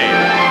can name.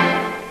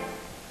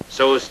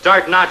 So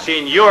start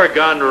notching your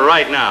gun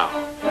right now,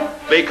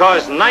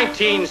 because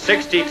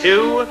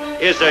 1962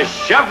 is a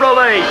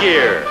Chevrolet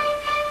year,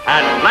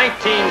 and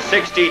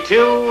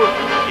 1962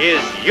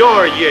 is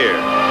your year.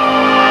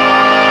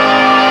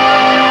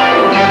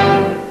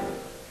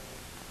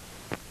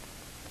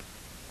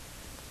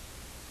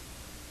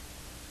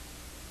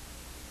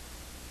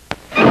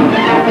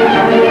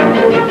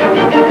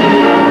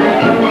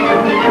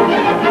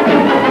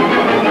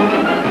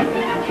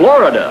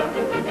 Florida,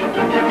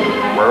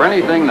 where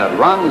anything that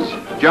runs,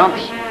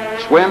 jumps,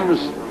 swims,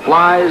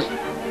 flies,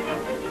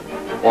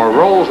 or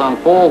rolls on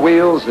four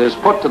wheels is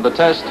put to the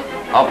test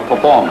of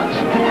performance.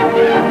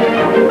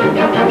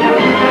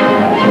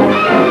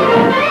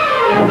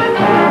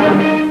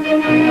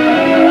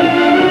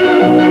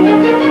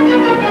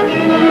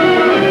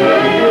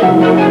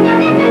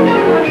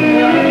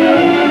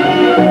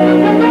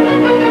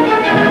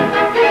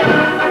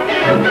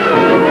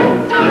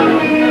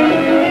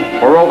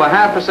 For over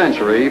half a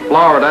century,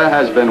 Florida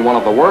has been one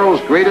of the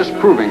world's greatest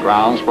proving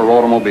grounds for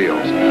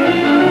automobiles.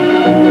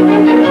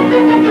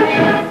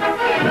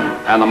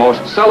 And the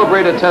most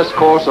celebrated test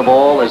course of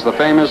all is the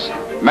famous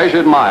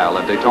measured mile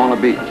at Daytona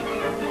Beach.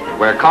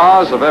 where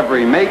cars of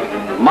every make,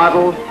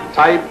 model,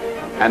 type,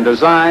 and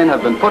design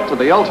have been put to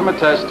the ultimate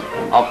test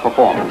of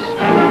performance.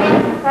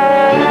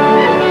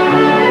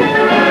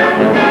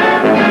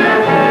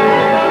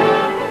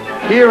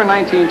 Here in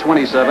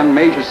 1927,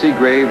 Major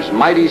Seagrave's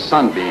mighty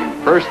Sunbeam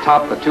first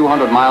topped the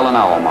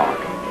 200-mile-an-hour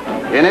mark.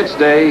 In its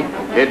day,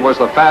 it was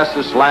the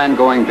fastest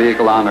land-going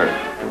vehicle on Earth.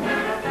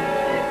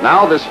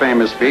 Now this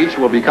famous beach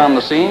will become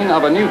the scene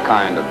of a new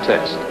kind of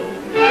test.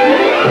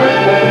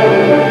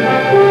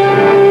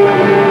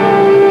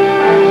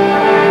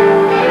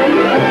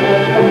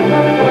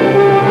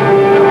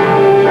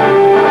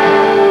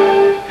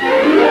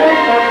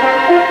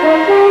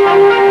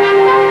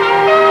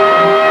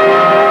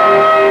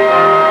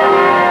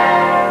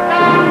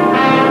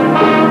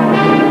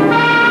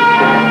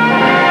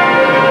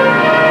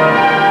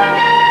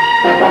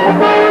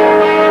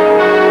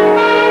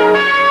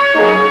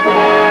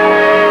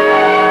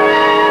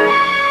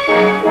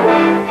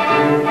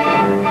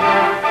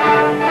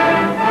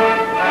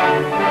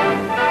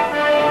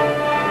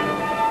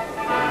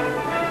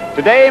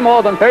 Today,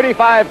 more than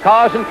 35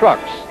 cars and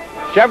trucks,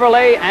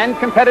 Chevrolet and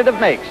competitive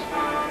makes,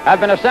 have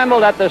been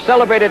assembled at the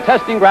celebrated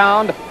testing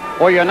ground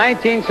for your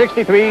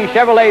 1963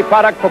 Chevrolet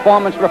Product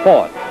Performance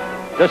Report.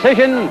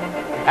 Decision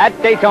at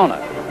Daytona.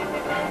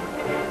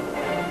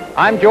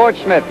 I'm George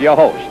Smith, your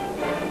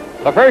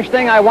host. The first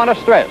thing I want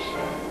to stress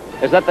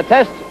is that the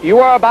tests you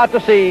are about to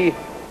see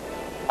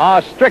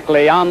are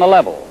strictly on the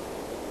level.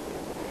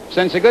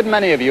 Since a good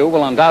many of you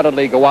will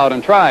undoubtedly go out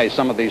and try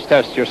some of these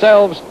tests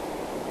yourselves,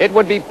 it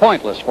would be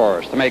pointless for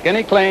us to make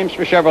any claims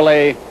for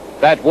Chevrolet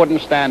that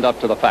wouldn't stand up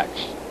to the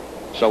facts.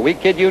 So we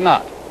kid you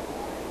not.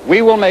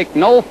 We will make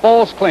no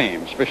false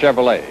claims for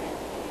Chevrolet.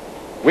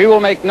 We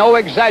will make no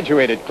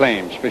exaggerated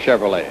claims for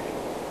Chevrolet.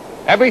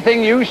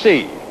 Everything you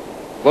see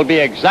will be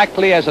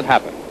exactly as it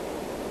happened.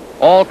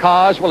 All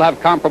cars will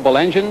have comparable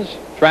engines,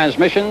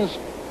 transmissions,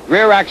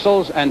 rear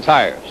axles, and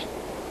tires.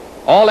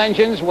 All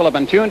engines will have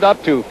been tuned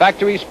up to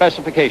factory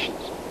specifications.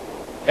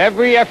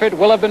 Every effort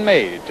will have been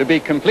made to be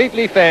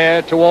completely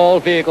fair to all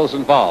vehicles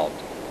involved.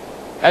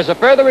 As a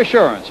further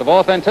assurance of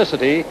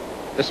authenticity,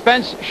 the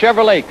Spence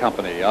Chevrolet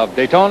Company of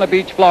Daytona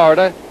Beach,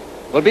 Florida,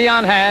 will be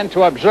on hand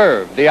to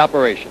observe the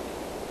operation.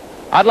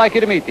 I'd like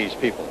you to meet these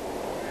people.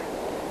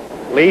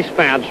 Lee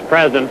Spence,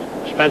 President,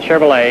 Spence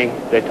Chevrolet,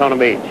 Daytona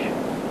Beach.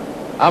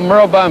 I'm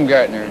Merle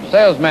Baumgartner,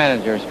 Sales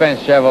Manager, Spence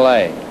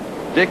Chevrolet.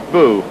 Dick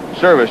Boo,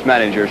 Service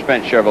Manager,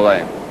 Spence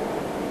Chevrolet.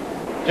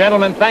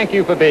 Gentlemen, thank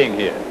you for being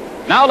here.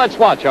 Now let's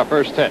watch our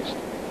first test.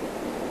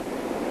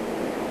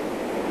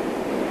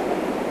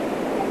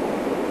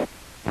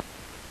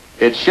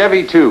 It's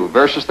Chevy 2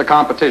 versus the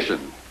competition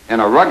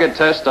in a rugged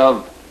test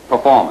of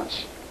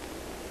performance.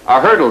 A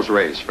hurdles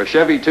race for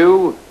Chevy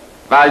 2,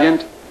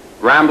 Valiant,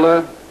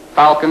 Rambler,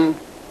 Falcon,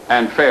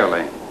 and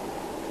Fairlane.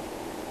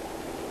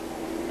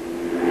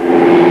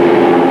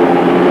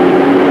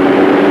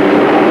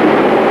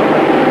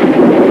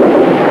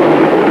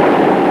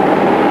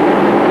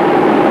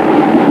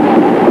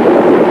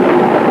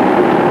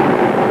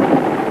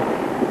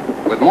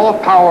 More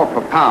power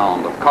per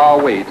pound of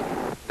car weight,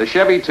 the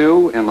Chevy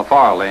 2 in the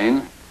far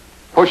lane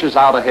pushes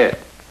out ahead.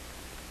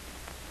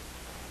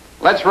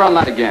 Let's run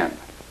that again.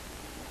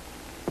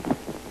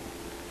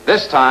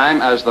 This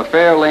time as the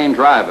fair lane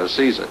driver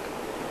sees it.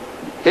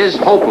 His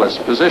hopeless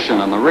position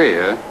in the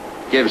rear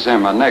gives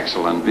him an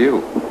excellent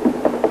view.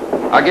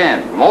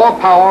 Again, more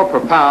power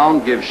per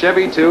pound gives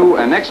Chevy 2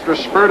 an extra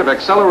spurt of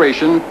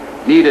acceleration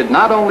needed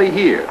not only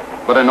here,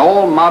 but in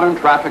all modern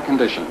traffic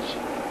conditions.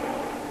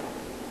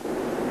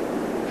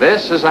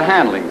 This is a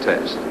handling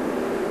test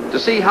to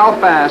see how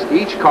fast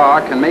each car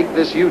can make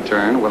this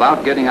U-turn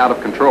without getting out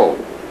of control.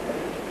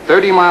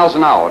 30 miles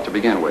an hour to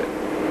begin with.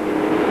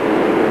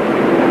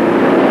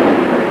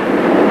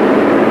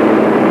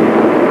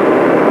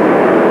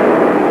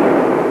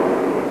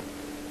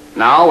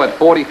 Now at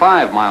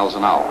 45 miles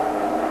an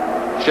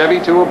hour. Chevy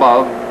 2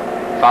 above,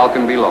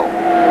 Falcon below.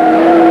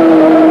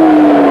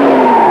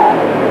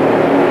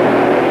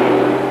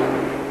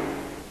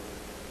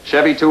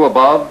 Chevy 2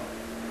 above,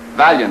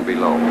 Valiant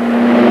below.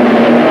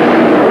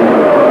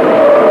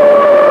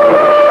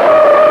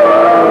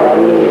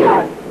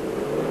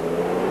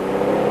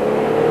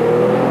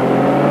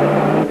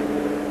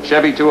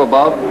 Chevy 2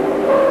 above,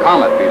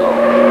 Comet below.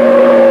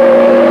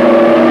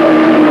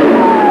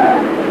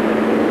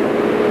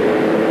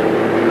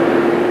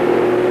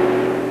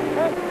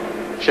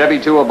 Chevy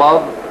 2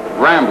 above,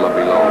 Rambler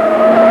below.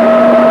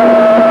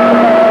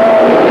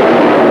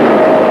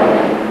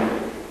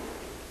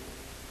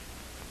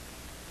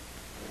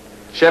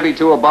 Chevy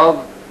 2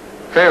 above,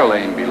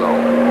 Fairlane below.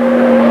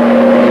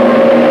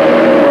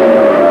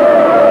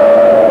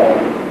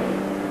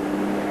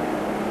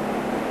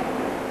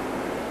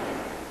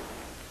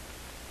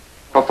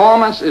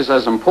 Performance is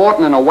as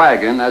important in a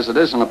wagon as it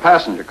is in a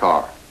passenger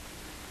car.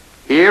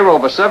 Here,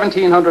 over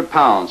 1,700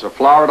 pounds of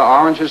Florida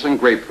oranges and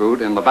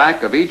grapefruit in the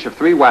back of each of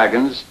 3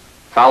 wagons,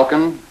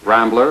 Falcon,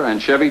 Rambler,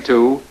 and Chevy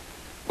 2,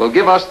 will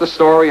give us the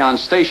story on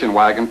station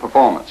wagon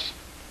performance.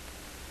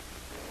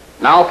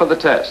 Now for the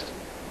test.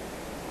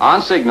 On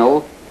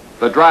signal,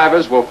 The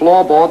drivers will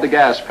floorboard the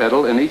gas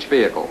pedal in each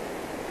vehicle.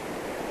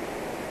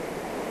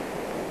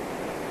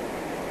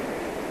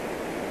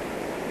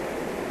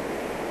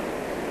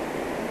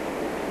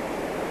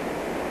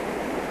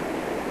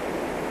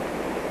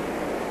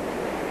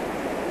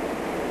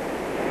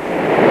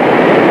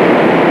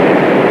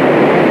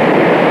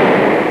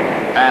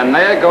 And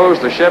there goes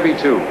the Chevy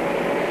 2.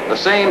 The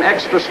same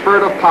extra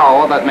spurt of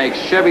power that makes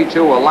Chevy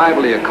 2 a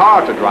livelier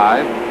car to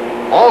drive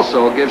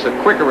also gives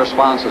it quicker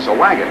response as a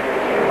wagon.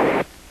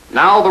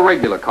 Now the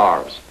regular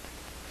cars.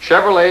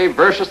 Chevrolet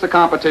versus the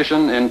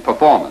competition in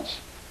performance.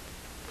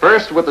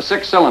 First with the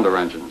 6-cylinder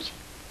engines.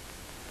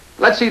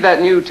 Let's see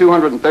that new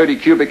 230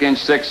 cubic inch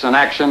 6 in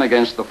action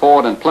against the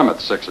Ford and Plymouth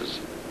 6s.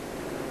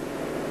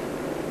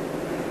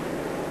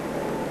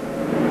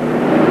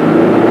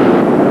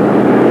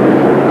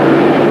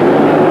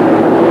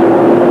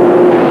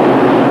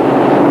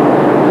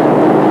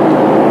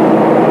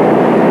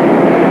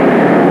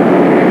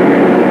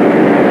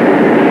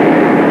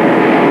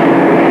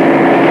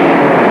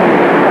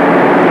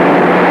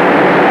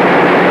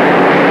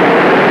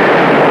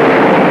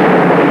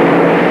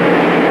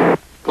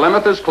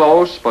 Plymouth is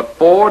close, but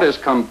Ford is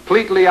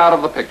completely out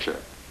of the picture.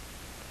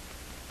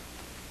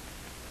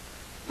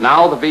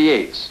 Now the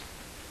V8s.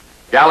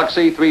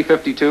 Galaxy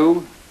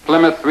 352,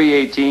 Plymouth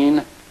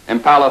 318,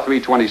 Impala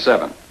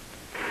 327.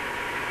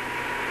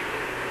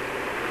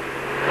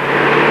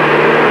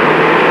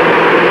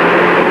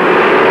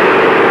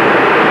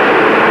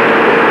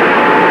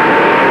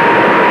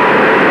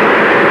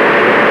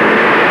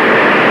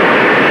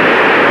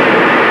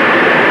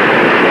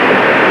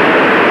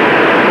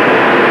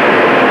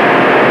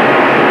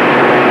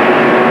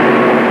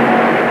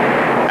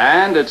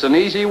 It's an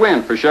easy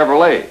win for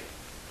Chevrolet.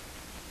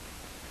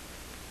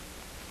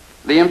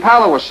 The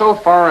Impala was so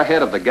far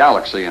ahead of the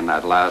Galaxy in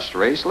that last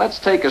race, let's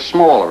take a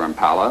smaller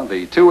Impala,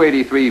 the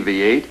 283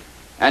 V8,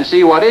 and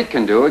see what it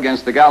can do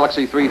against the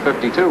Galaxy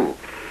 352.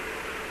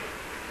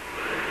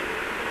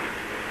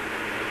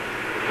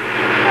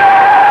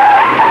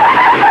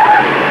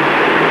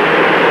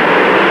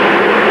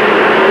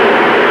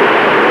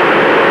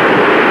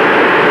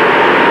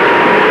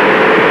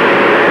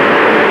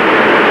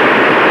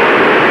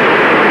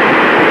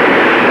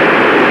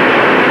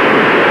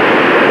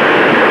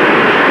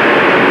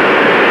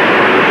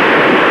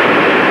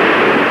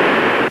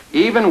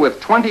 Even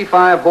with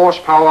 25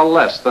 horsepower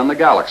less than the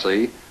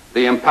Galaxy,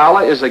 the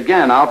Impala is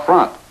again out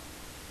front.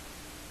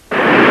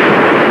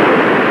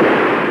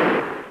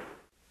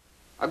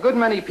 A good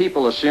many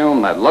people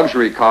assume that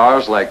luxury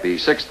cars like the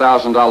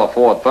 $6,000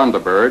 Ford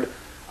Thunderbird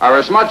are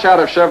as much out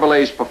of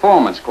Chevrolet's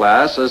performance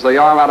class as they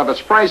are out of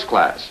its price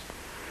class.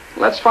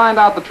 Let's find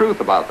out the truth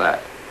about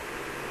that.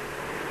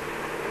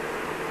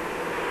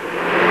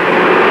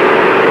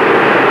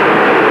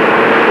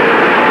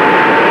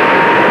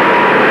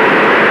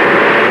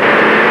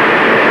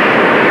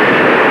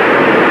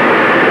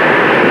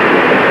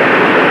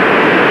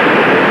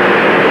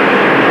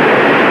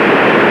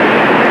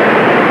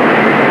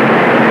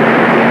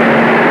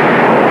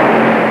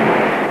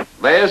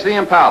 There's the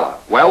Impala,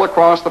 well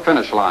across the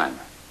finish line,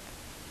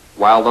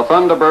 while the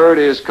Thunderbird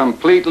is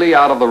completely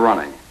out of the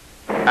running.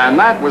 And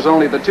that was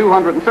only the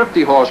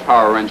 250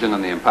 horsepower engine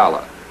in the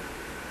Impala.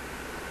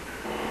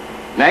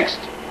 Next,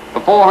 the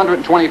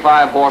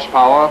 425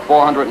 horsepower,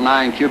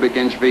 409 cubic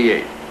inch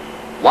V8.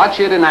 Watch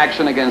it in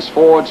action against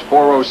Ford's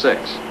 406.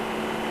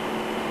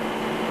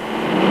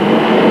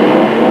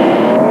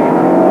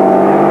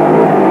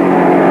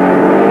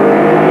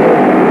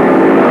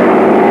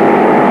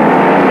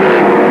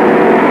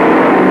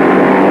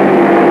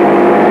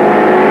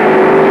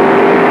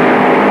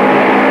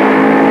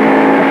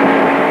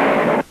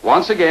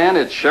 Once again,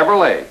 it's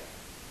Chevrolet.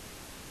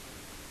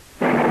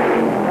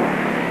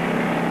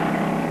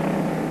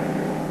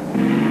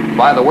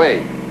 By the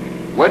way,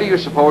 where do you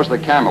suppose the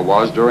camera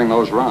was during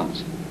those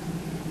runs?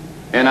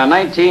 In a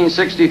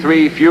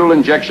 1963 fuel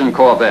injection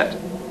Corvette.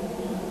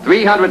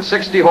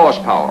 360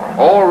 horsepower,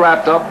 all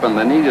wrapped up in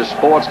the neatest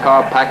sports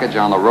car package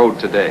on the road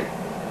today.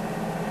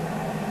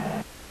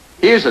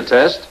 Here's a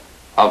test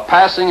of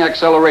passing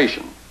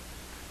acceleration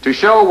to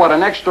show what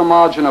an extra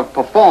margin of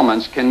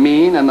performance can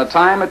mean in the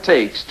time it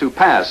takes to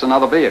pass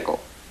another vehicle.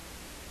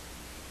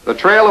 The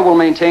trailer will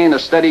maintain a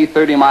steady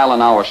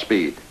 30-mile-an-hour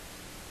speed.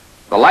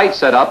 The light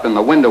set up in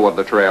the window of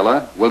the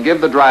trailer will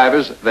give the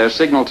drivers their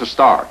signal to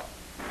start.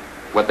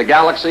 With the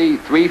Galaxy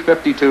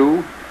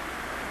 352,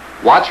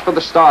 watch for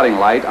the starting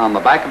light on the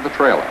back of the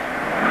trailer.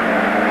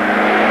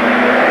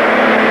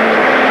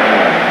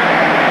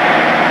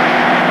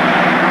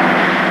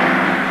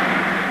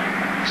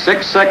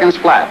 Six seconds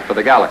flat for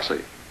the Galaxy.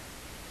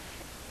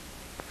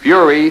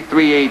 Fury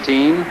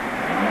 318.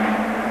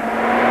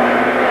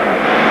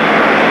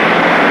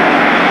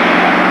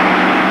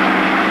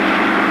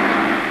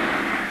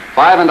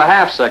 Five and a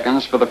half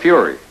seconds for the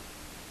Fury.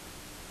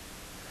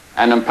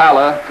 And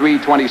Impala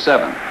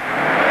 327.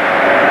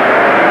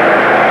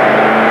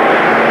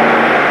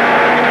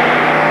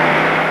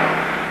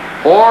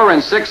 Four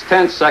and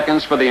 6/10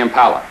 seconds for the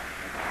Impala.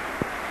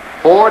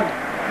 Ford,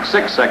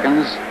 6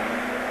 seconds.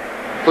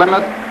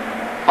 Plymouth,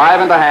 5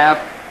 1/2,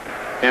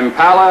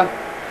 Impala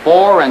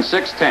 4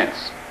 6/10.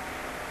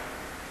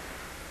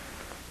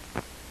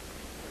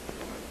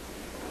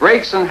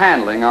 Brakes and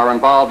handling are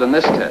involved in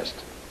this test.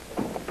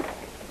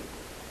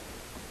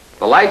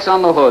 The lights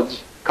on the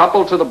hoods,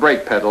 coupled to the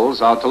brake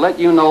pedals, are to let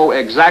you know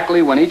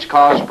exactly when each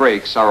car's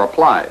brakes are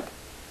applied.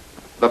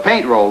 The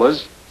paint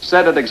rollers,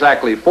 set at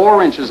exactly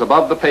 4 inches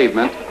above the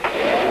pavement,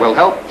 will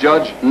help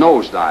judge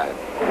nosedive.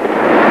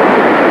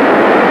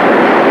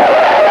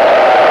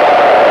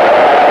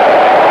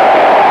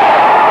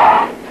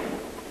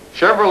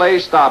 Chevrolet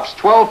stops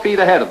 12 feet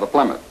ahead of the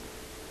Plymouth,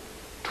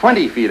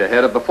 20 feet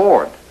ahead of the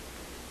Ford.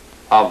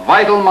 A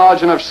vital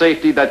margin of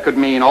safety that could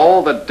mean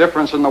all the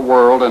difference in the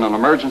world in an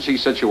emergency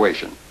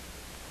situation.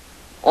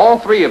 All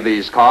 3 of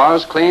these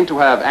cars claim to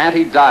have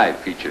anti-dive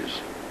features.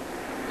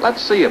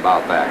 Let's see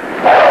about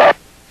that.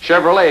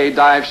 Chevrolet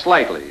dives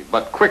slightly,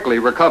 but quickly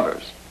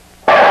recovers.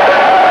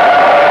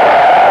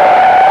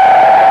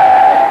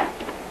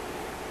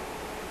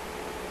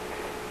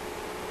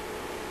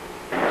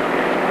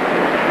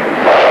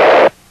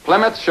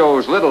 Plymouth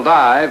shows little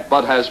dive,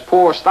 but has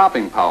poor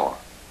stopping power.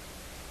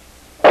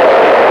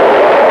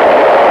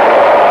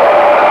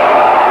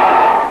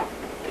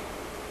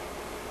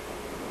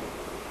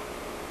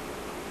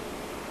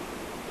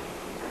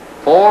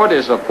 Ford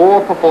is a poor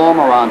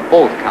performer on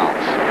both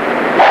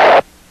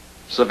counts.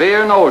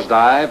 Severe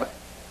nosedive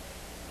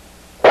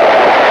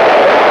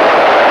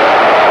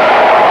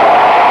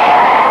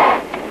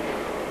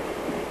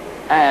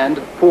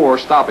and poor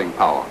stopping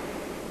power.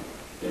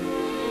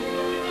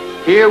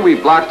 Here we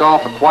blocked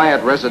off a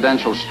quiet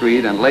residential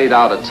street and laid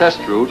out a test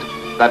route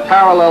that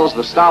parallels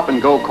the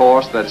stop-and-go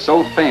course that's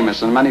so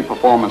famous in many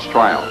performance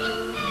trials.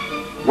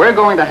 We're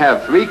going to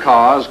have 3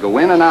 cars go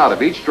in and out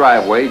of each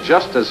driveway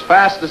just as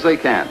fast as they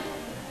can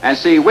and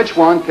see which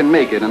one can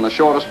make it in the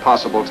shortest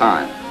possible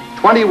time.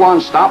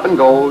 21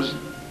 stop-and-goes,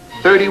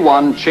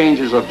 31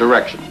 changes of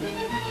direction.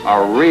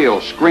 A real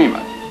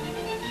screamer.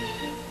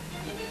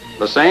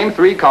 The same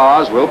 3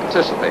 cars will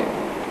participate.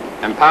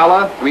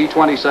 Impala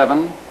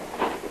 327,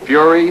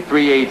 Fury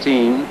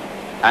 318,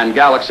 and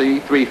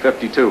Galaxy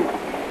 352.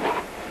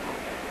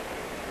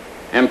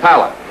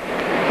 Impala.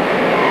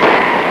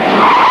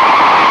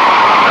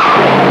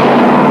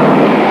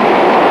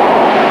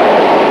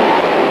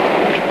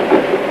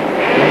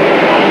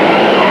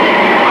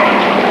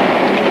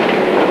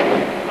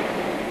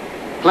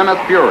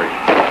 Plymouth Fury.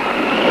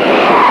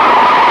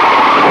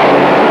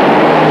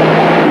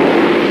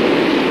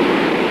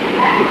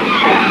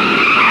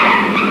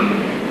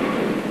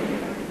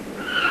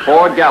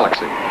 Ford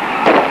Galaxy.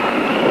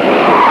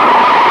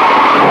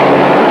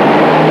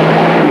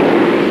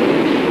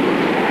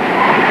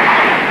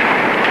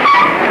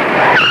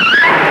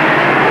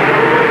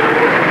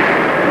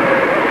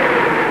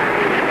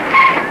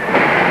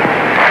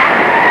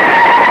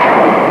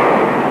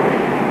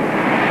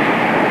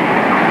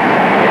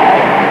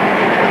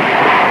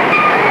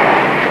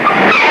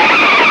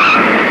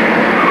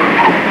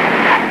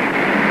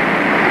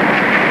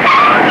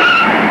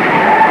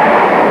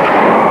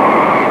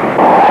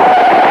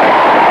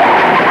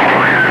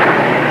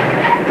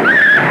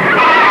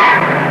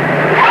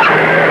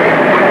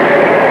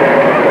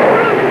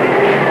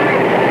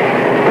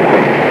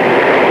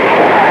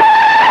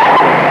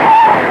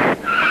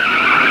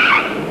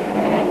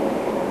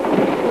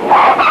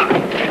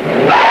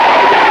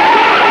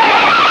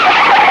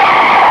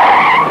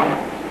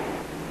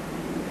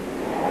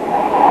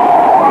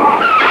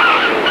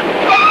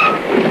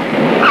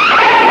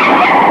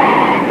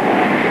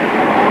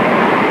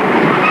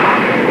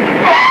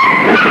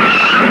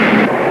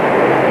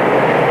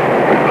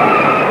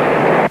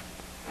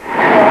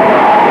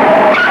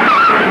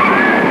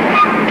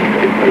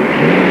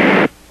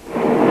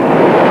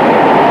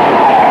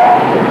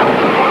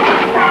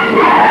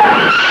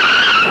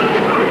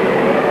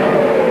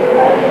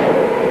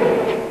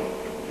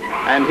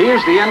 And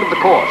here's the end of the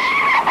course.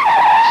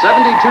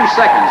 72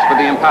 seconds for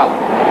the Impala.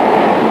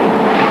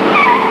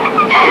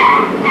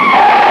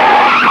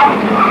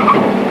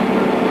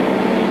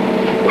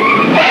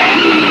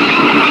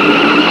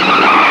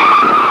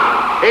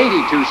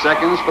 "82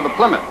 seconds for the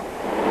Plymouth.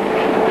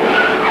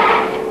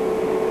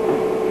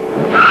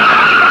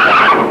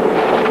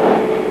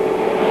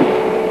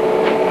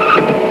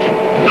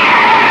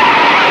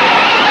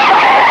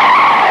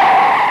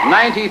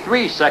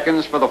 "93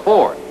 seconds for the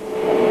Ford.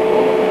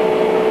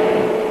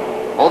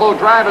 Although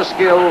driver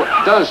skill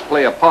does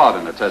play a part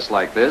in a test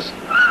like this,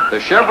 the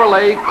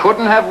Chevrolet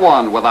couldn't have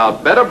won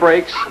without better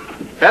brakes,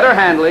 better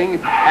handling,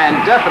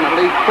 and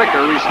definitely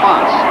quicker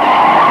response.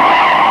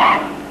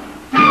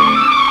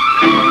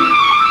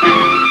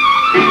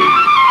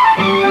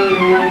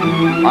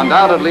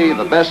 Undoubtedly,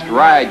 the best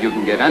ride you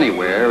can get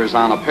anywhere is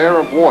on a pair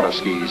of water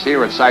skis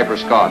here at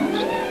Cypress Gardens.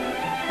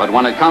 But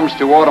when it comes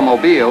to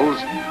automobiles,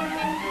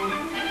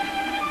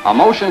 a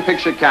motion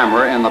picture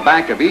camera in the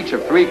back of each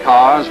of 3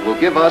 cars will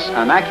give us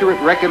an accurate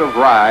record of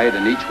ride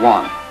in each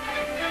one.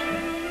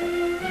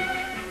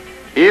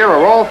 Here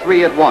are all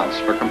 3 at once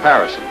for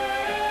comparison.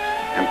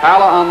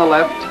 Impala on the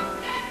left,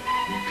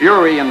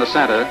 Fury in the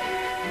center,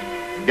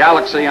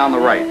 Galaxy on the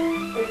right.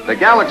 The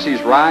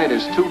Galaxy's ride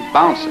is too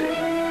bouncy.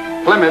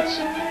 Plymouth's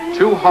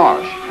too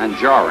harsh and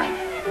jarring.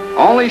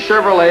 Only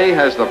Chevrolet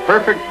has the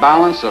perfect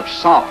balance of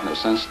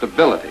softness and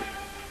stability.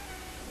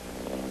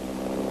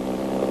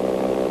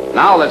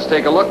 Now let's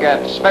take a look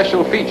at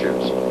special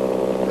features.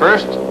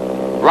 First,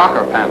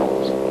 rocker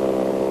panels.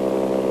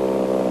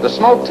 The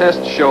smoke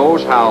test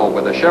shows how,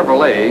 with a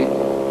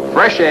Chevrolet,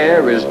 fresh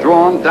air is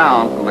drawn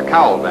down from the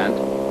cowl vent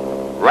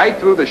right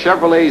through the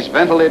Chevrolet's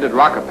ventilated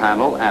rocker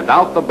panel and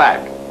out the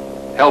back,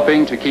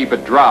 helping to keep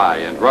it dry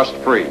and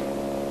rust-free.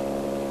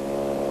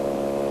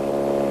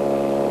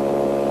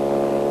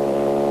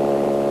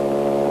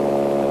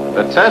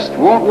 The test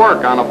won't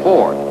work on a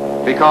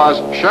Ford because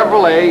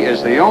Chevrolet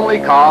is the only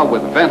car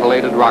with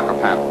ventilated rocker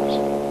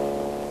panels.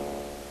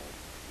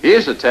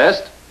 Here's a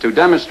test to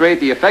demonstrate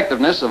the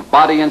effectiveness of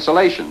body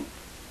insulation.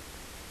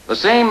 The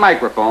same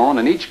microphone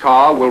in each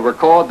car will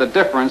record the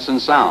difference in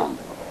sound.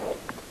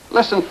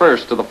 Listen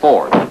first to the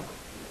Ford.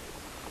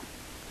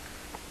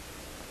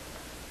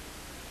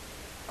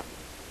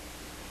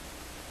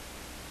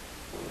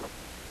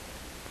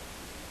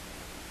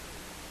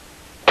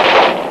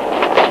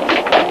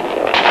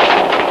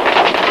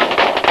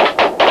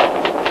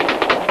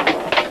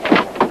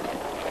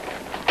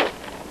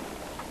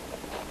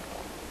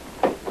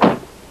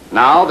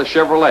 Now the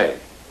Chevrolet.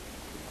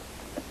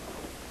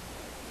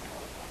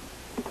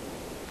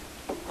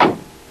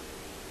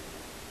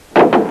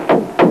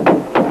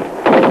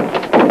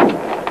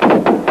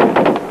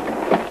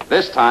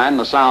 This time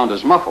the sound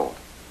is muffled.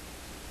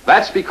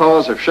 That's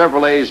because of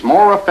Chevrolet's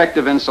more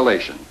effective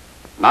insulation,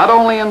 not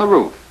only in the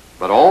roof,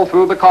 but all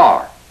through the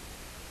car.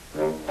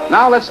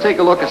 Now let's take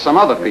a look at some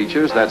other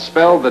features that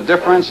spell the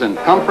difference in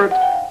comfort,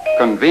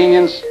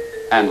 convenience,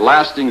 and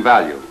lasting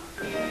value.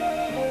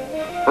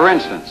 For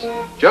instance,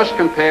 just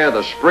compare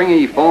the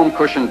springy foam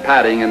cushion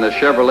padding in the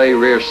Chevrolet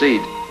rear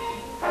seat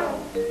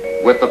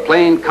with the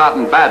plain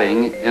cotton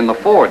batting in the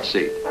Ford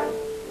seat.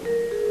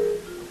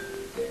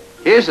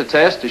 Here's a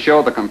test to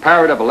show the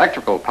comparative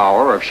electrical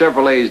power of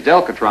Chevrolet's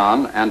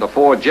Delcatron and the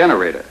Ford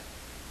generator.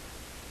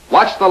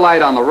 Watch the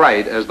light on the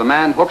right as the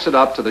man hooks it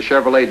up to the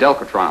Chevrolet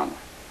Delcatron.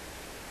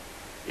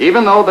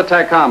 Even though the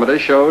tachometer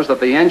shows that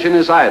the engine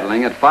is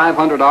idling at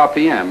 500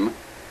 RPM,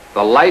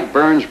 the light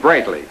burns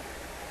brightly.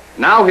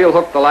 Now he'll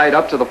hook the light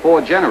up to the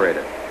Ford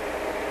generator.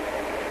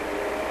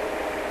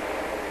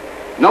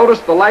 Notice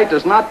the light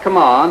does not come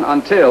on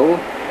until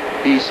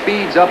he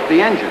speeds up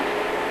the engine.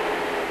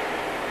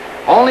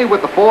 Only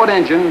with the Ford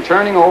engine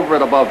turning over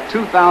at above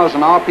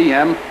 2,000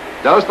 RPM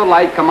does the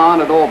light come on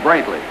at all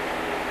brightly.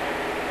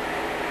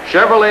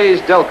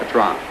 Chevrolet's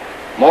Delcatron.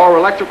 More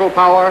electrical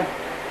power,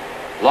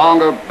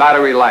 longer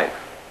battery life.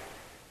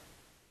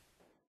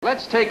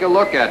 Let's take a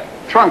look at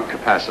trunk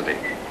capacity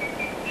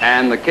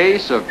and the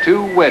case of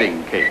two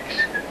wedding cakes.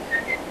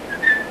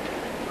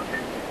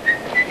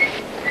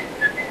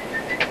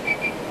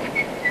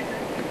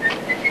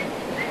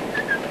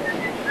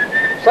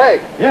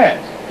 Say,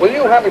 Yes. will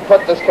you have me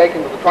put this cake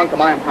into the trunk of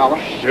my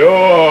Impala?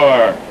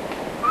 Sure.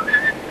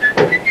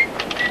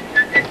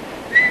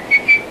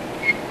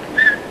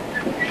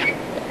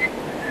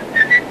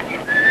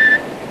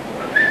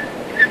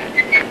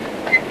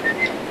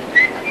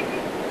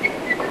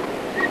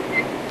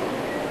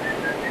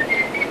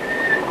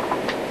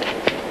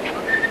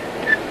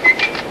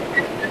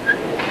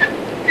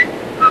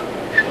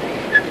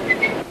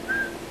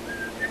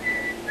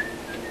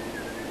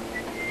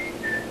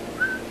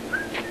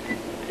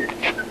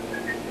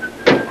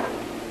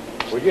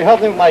 Would you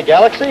help me with my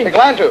Galaxy? Be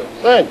glad to.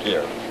 Thank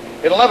you.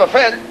 It'll never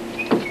fit.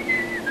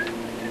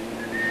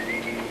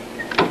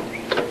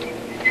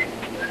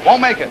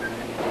 Won't make it.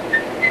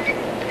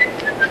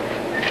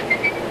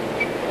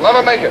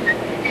 Never make it.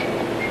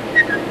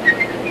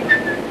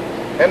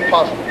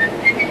 Impossible.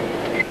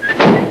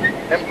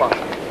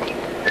 Impossible.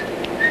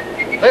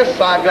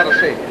 This I've got to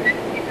see.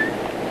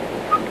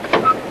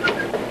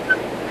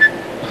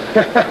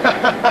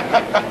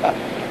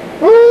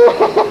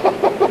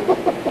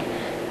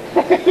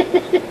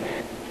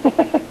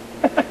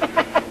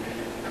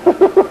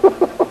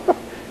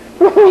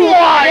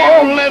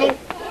 Why, you little...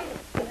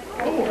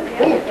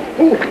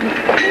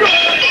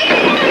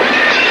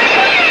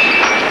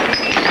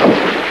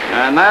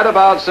 And that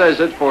about says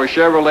it for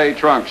Chevrolet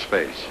trunk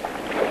space.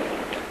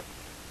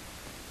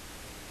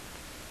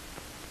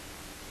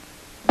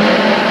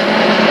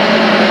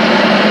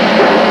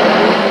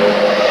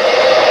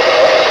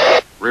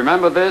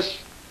 Remember this?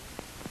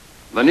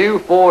 The new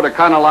Ford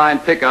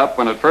Econoline pickup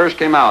when it first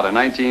came out in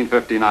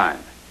 1959.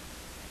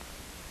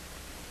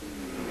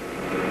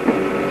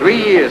 3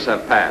 years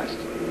have passed.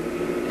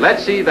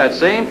 Let's see that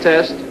same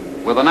test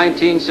with a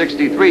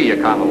 1963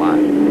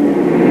 Econoline.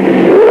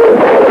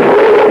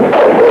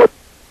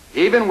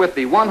 Even with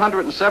the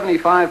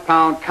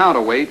 175-pound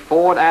counterweight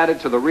Ford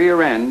added to the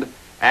rear end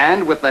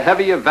and with the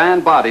heavier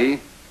van body,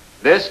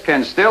 this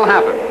can still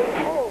happen.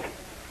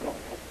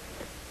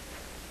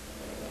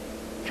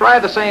 Try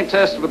the same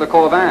test with the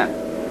Corvan.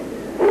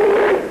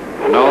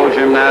 No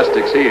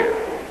gymnastics here.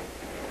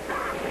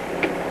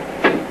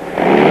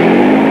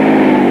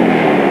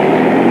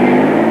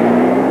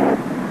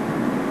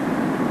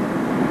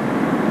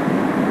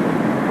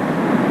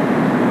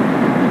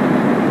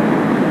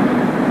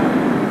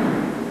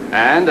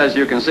 And as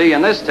you can see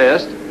in this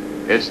test,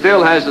 it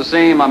still has the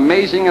same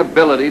amazing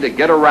ability to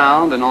get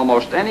around in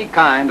almost any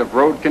kind of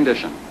road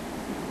condition.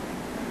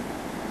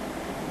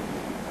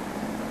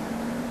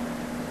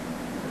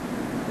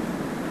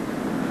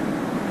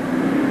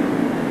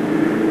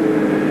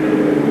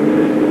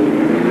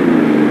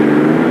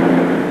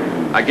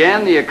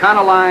 Again, the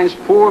Econoline's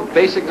poor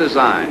basic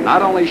design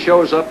not only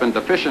shows up in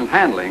deficient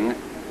handling,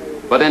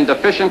 but in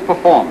deficient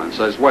performance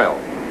as well.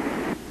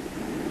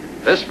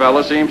 This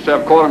fella seems to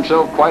have caught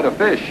himself quite a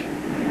fish.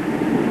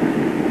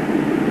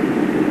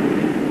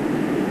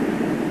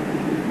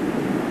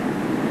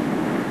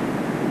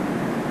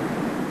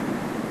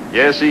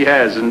 Yes, he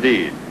has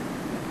indeed.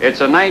 It's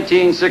a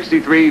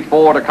 1963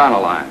 Ford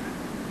Econoline.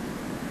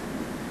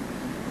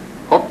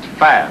 Hooked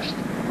fast.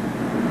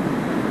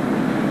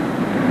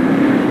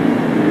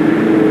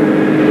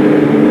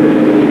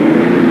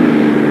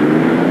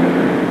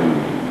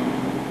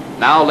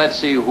 Now let's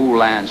see who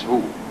lands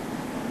who.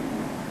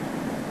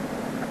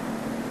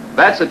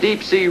 That's a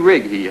deep sea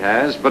rig he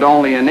has, but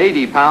only an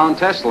 80-pound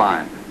test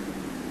line.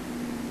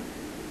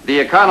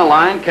 The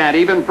Econoline can't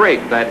even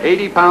break that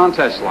 80-pound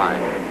test line.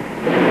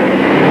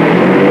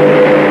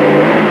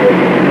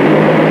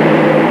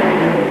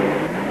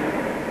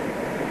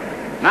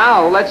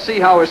 Now let's see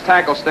how his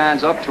tackle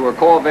stands up to a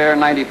Corvair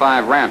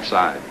 95 ramp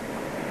side.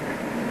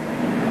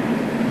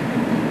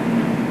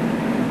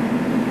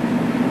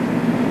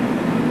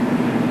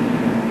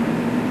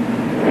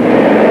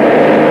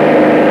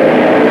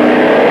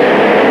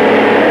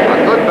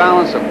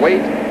 Of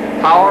weight,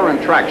 power, and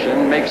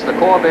traction makes the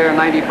Corvair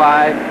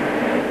 95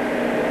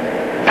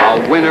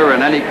 a winner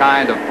in any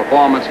kind of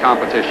performance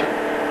competition.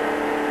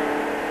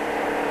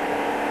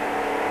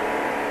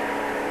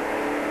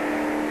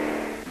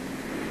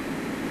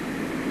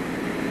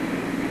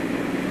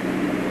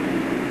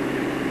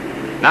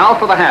 Now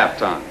for the half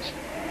tons.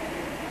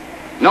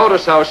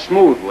 Notice how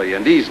smoothly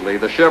and easily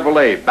the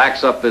Chevrolet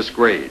backs up this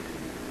grade.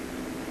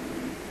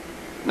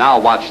 Now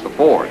watch the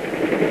Ford.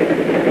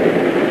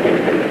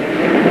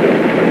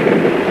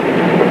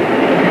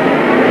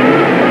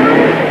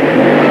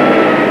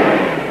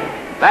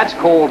 That's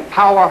called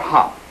power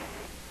hop,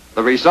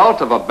 the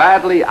result of a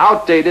badly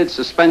outdated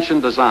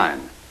suspension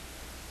design.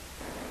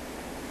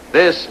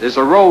 This is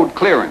a road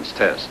clearance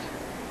test.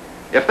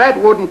 If that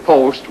wooden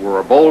post were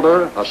a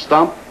boulder, a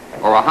stump,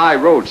 or a high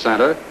road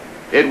center,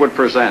 it would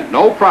present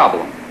no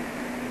problem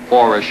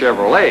for a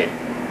Chevrolet.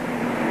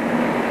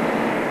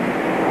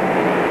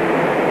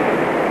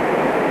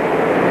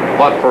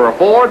 But for a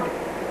Ford,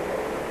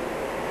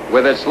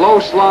 with its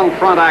low-slung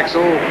front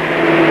axle,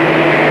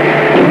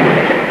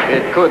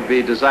 it could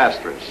be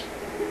disastrous.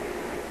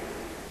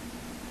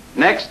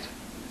 Next,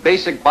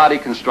 basic body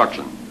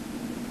construction.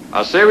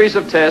 A series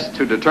of tests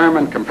to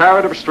determine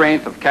comparative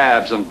strength of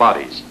cabs and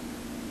bodies.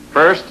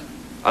 First,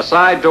 a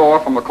side door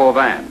from a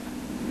Corvan.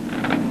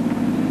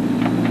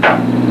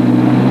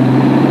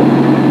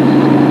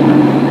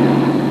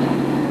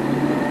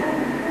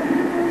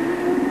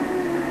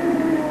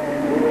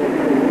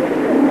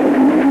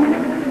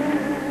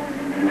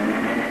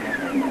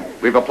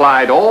 We've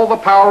applied all the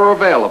power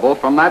available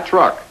from that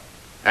truck.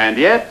 And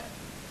yet,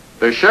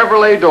 the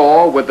Chevrolet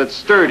door with its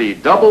sturdy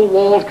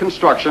double-walled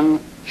construction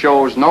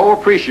shows no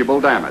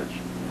appreciable damage.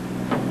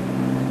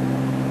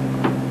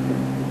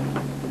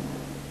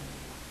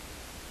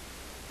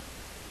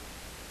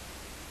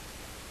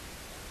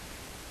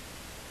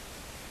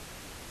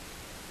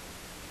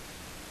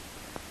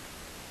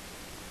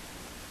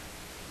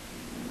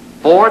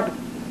 Ford,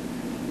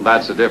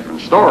 that's a different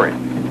story.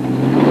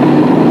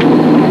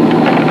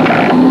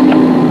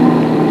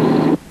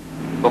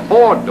 The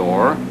Ford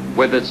door,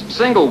 with its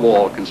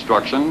single-wall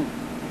construction,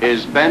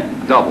 is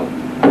bent double.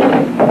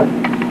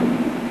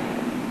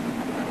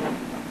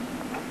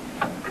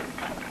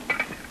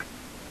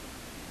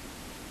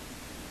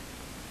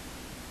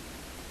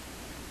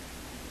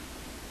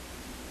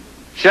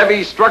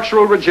 Chevy's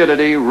structural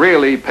rigidity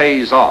really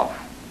pays off.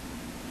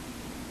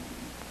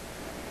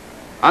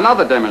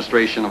 Another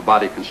demonstration of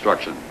body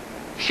construction,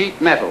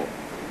 sheet metal.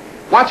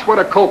 Watch what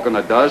a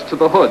coconut does to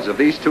the hoods of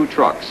these two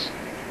trucks.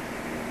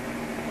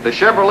 The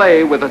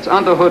Chevrolet, with its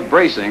underhood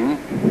bracing,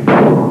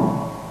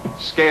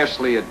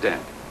 scarcely a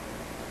dent.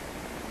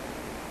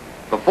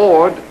 The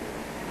Ford,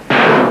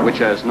 which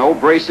has no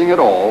bracing at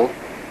all,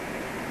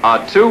 a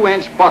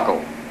 2-inch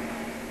buckle.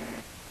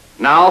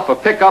 Now for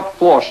pickup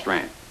floor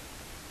strength.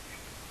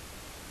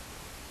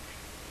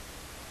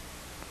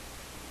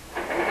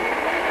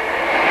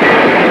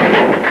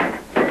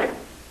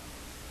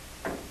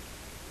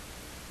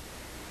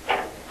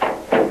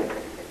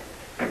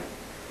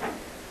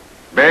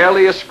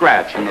 Barely a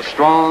scratch in the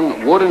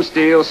strong wood and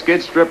steel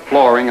skid strip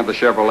flooring of the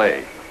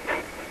Chevrolet.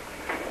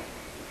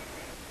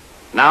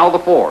 Now the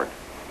Ford.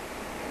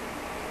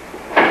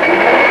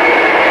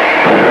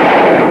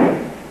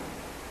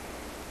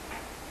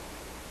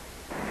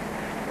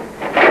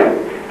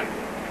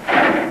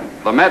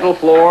 The metal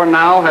floor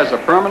now has a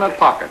permanent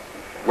pocket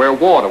where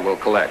water will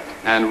collect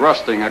and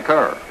rusting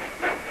occur.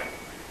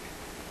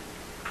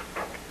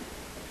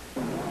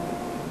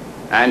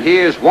 And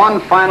here's one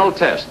final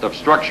test of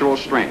structural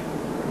strength.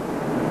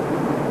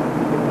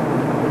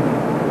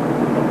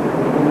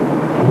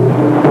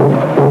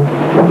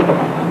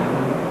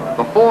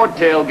 The Ford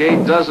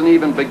tailgate doesn't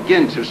even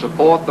begin to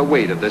support the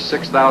weight of this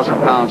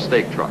 6,000-pound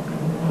stake truck.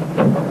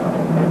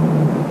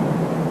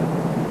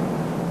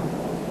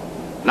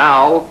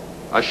 Now,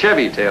 a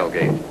Chevy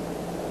tailgate.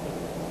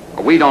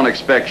 We don't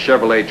expect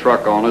Chevrolet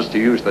truck owners to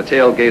use the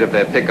tailgate of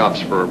their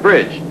pickups for a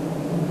bridge.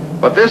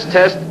 But this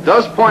test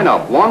does point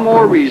out one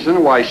more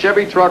reason why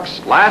Chevy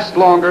trucks last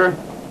longer,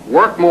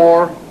 work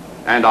more,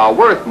 and are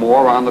worth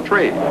more on the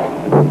trade.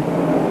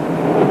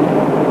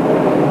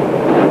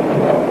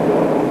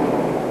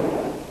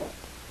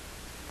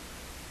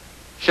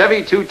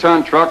 Chevy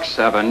 2-ton trucks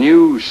have a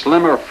new,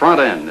 slimmer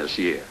front end this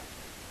year.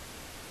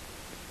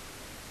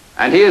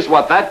 And here's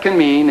what that can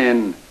mean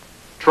in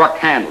truck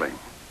handling.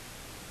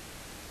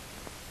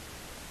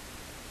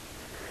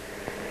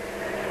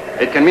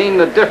 It can mean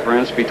the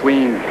difference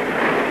between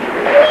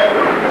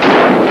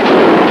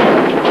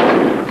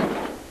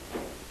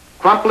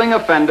crumpling a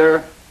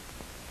fender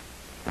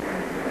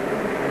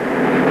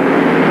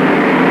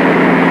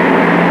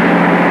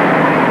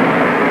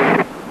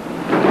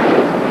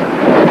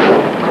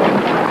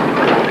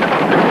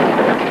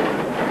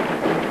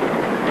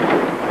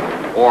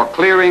or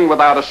clearing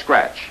without a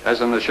scratch,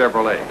 as in the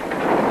Chevrolet.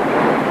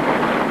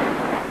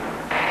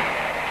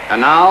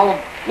 And now,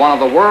 one of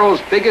the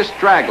world's biggest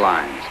drag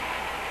lines.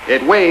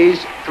 It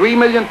weighs 3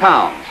 million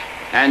pounds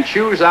and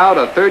chews out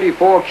a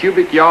 34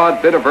 cubic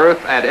yard bit of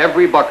earth at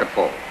every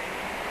bucketful.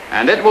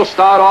 And it will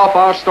start off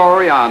our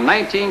story on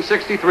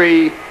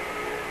 1963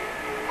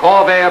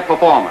 Corvair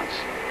Performance.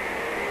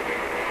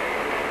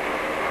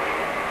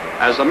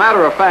 As a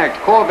matter of fact,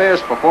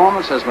 Corvair's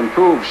performance has been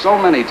proved so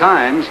many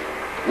times,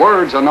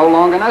 words are no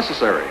longer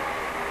necessary.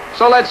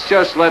 So let's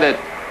just let it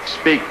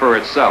speak for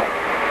itself.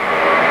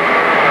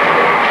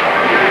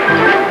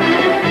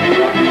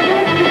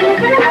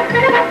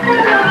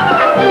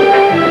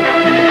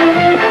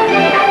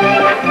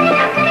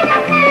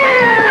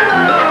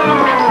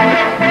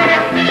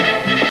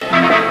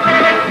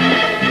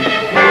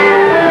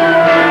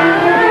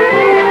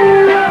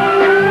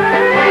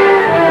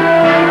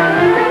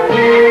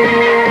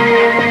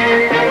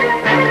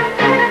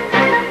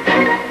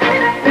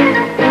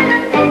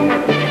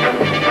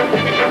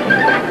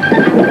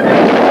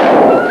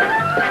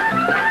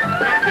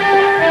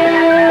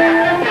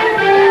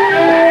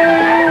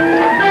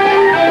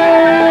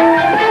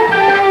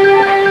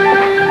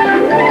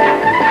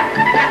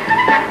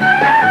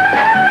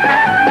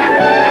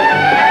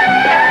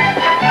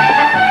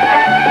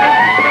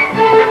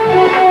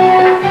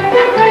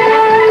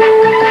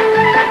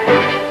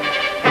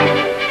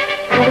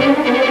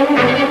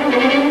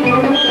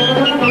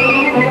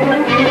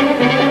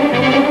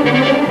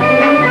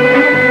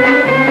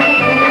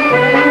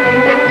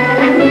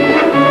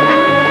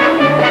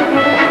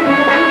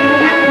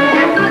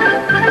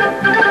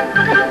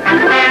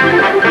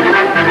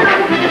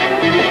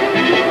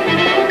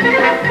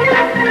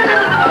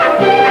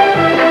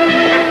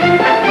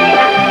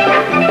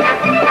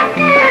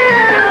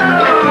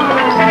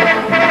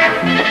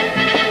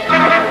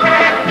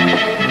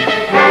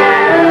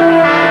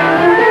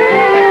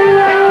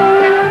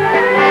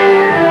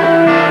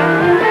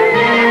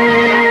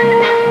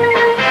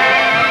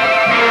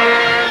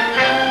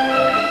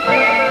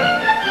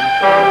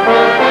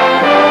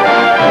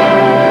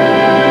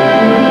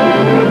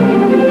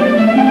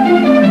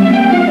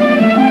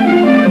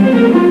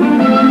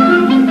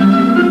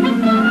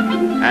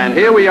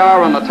 Here we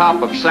are on the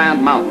top of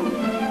Sand Mountain,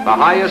 the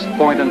highest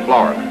point in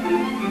Florida.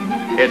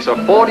 It's a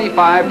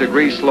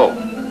 45-degree slope,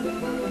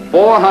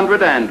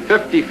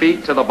 450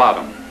 feet to the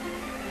bottom.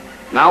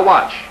 Now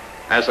watch,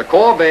 as a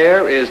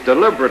Corvair is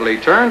deliberately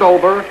turned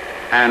over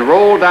and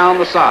rolled down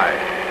the side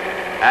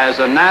as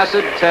an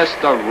acid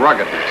test of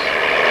ruggedness.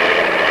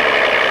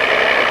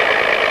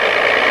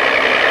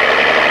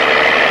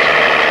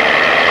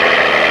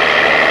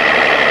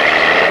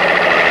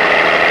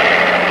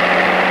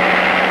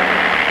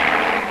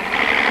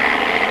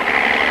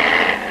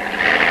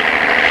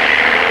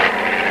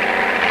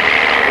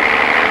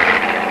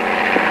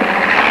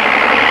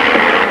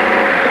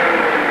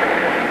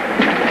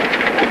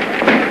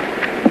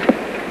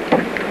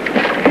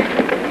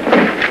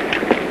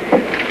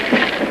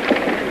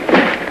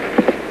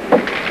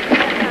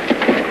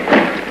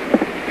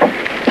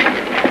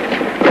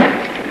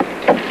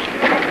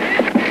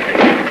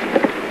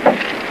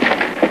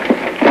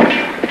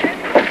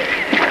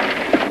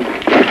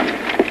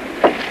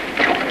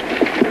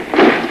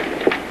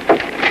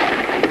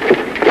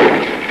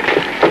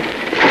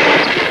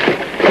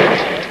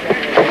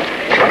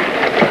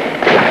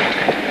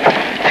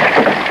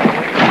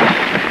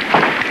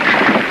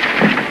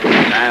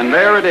 And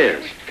there it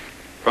is,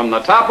 from the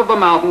top of the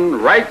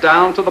mountain right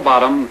down to the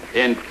bottom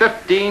in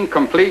 15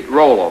 complete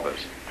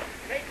rollovers.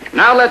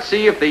 Now let's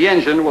see if the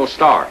engine will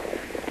start.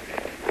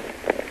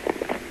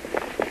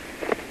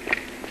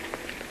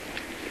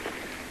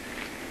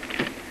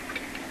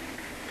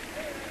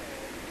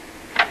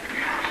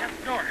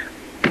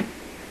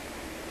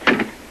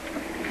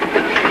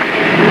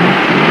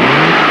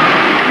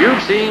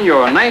 seen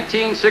your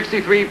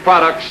 1963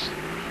 products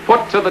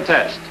put to the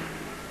test.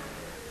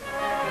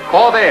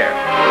 For there.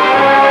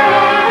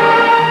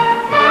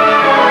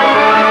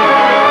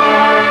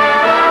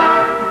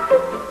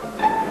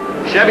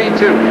 Chevy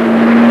 2.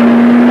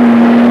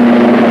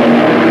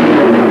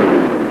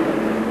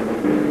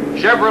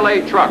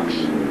 Chevrolet trucks.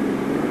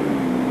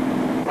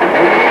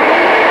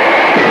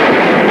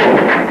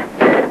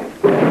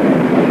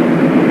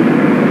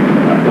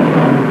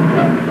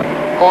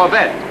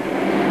 Corvette.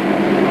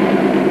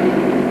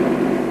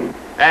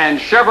 And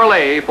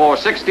Chevrolet for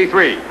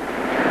 63.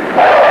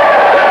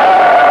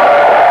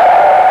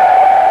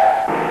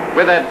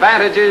 With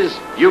advantages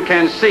you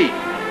can see,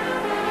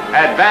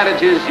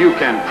 advantages you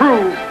can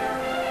prove,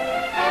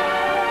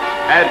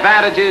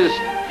 advantages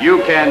you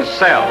can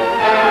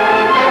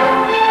sell.